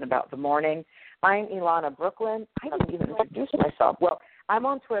be up in about the morning. I'm Elana Brooklyn. I didn't even introduce myself. Well, I'm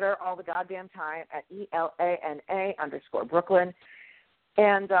on Twitter all the goddamn time at ELANA_Brooklyn.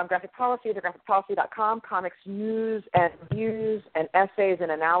 And Graphic Policy is at graphicpolicy.com, comics news and reviews and essays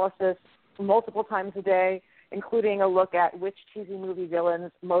and analysis multiple times a day, including a look at which cheesy movie villains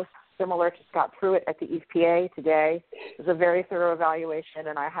most similar to Scott Pruitt at the EPA today. It's a very thorough evaluation,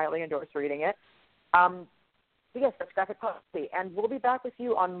 and I highly endorse reading it. So yes, that's Graphic Policy. And we'll be back with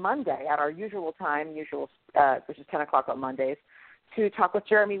you on Monday at our usual time, which is 10 o'clock on Mondays, to talk with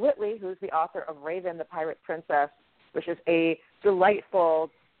Jeremy Whitley, who's the author of Raven, the Pirate Princess, which is a delightful,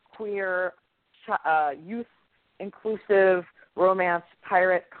 queer, youth-inclusive romance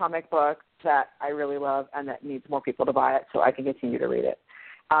pirate comic book that I really love and that needs more people to buy it so I can continue to read it.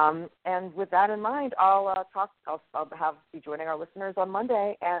 And with that in mind, I'll be joining our listeners on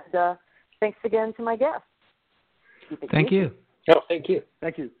Monday. And thanks again to my guests. Thank you. Oh, thank you.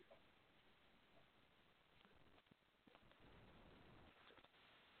 Thank you.